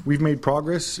think we've made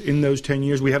progress in those 10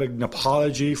 years? We had an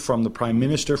apology from the Prime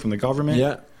Minister, from the government.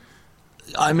 Yeah.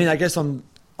 I mean, I guess on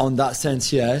that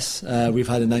sense, yes. We've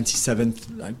had a 97th,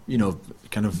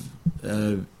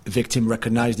 victim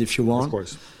recognized, if you want. Of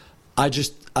course. I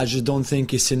just don't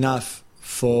think it's enough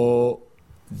for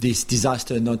this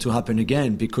disaster not to happen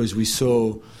again, because we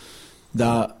saw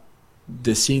that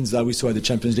the scenes that we saw at the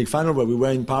Champions League final, where we were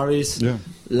in Paris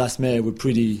last May, were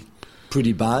pretty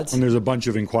bad. And there's a bunch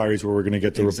of inquiries where we're going to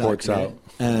get the reports out.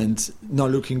 And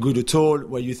not looking good at all,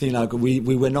 where you think we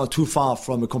were not too far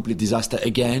from a complete disaster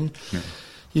again. Yeah.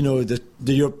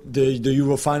 The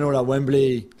Euro final at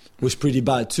Wembley was pretty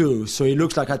bad too. So it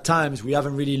looks like at times we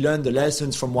haven't really learned the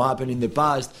lessons from what happened in the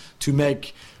past to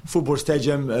make football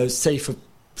stadium a safer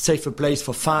place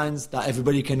for fans, that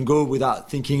everybody can go without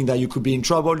thinking that you could be in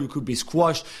trouble, you could be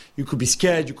squashed, you could be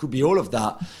scared, you could be all of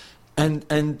that. And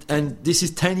this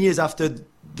is 10 years after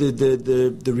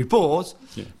the report,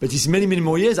 but it's many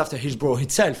more years after Hillsborough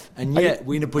itself, and yet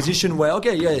we're in a position where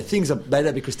things are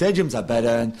better because stadiums are better,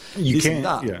 and you this can't. And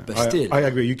that. Yeah, but still, I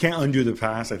agree. You can't undo the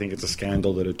past. I think it's a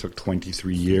scandal that it took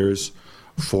 23 years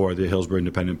for the Hillsborough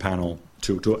Independent Panel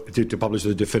to publish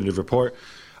the definitive report.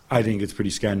 I think it's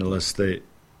pretty scandalous that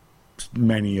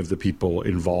many of the people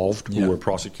involved who were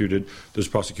prosecuted, those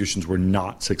prosecutions were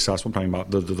not successful. I'm talking about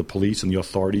the police and the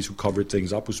authorities who covered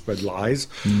things up, who spread lies.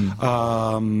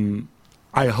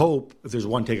 I hope, if there's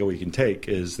one takeaway you can take,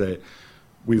 is that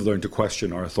we've learned to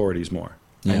question our authorities more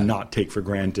and not take for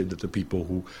granted that the people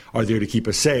who are there to keep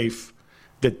us safe,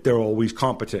 that they're always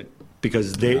competent,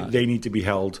 because they need to be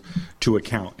held to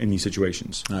account in these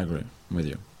situations. I agree with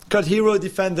you. Cult hero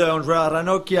defender Andrea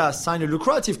Ranocchia signed a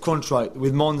lucrative contract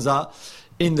with Monza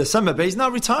in the summer, but he's now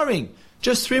retiring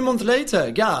just 3 months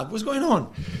later. Gab, what's going on?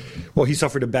 Well, he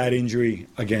suffered a bad injury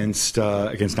against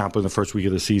Napoli in the first week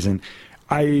of the season.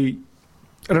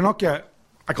 Ranocchia,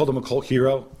 I called him a cult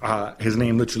hero. His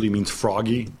name literally means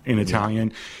froggy in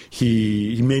Italian.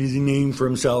 He made his name for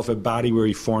himself at Bari, where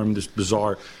he formed this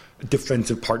bizarre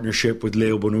defensive partnership with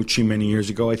Leo Bonucci many years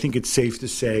ago. I think it's safe to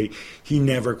say he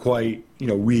never quite,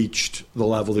 reached the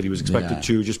level that he was expected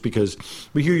to, just because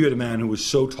here you had a man who was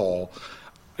so tall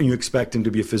and you expect him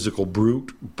to be a physical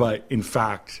brute, but in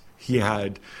fact he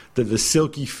had the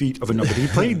silky feet of a number. He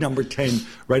played number 10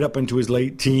 right up into his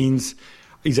late teens.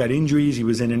 He's had injuries. He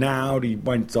was in and out. He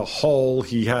went to Hull.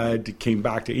 Came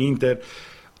back to Inter.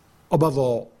 Above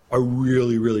all, a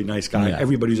really, really nice guy. Yeah.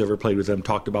 Everybody who's ever played with him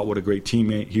talked about what a great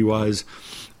teammate he was.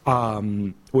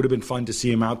 Would have been fun to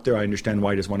see him out there. I understand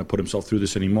why he doesn't want to put himself through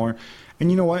this anymore. And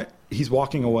you know what? He's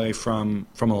walking away from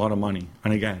a lot of money.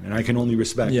 And again, and I can only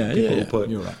respect people who put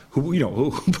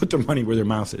who put their money where their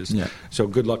mouth is. Yeah. So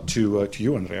good luck to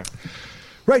you, Andrea.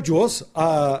 Right, Jules.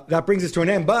 That brings us to an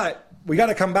end, but we got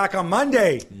to come back on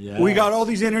Monday. Yeah. We got all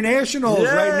these internationals,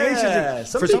 right? Nations.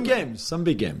 Some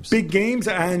big games. Big games,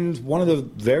 and one of the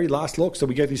very last looks that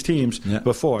we get these teams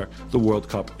before the World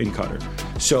Cup in Qatar.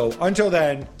 So until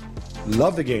then,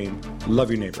 love the game,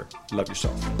 love your neighbor, love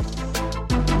yourself.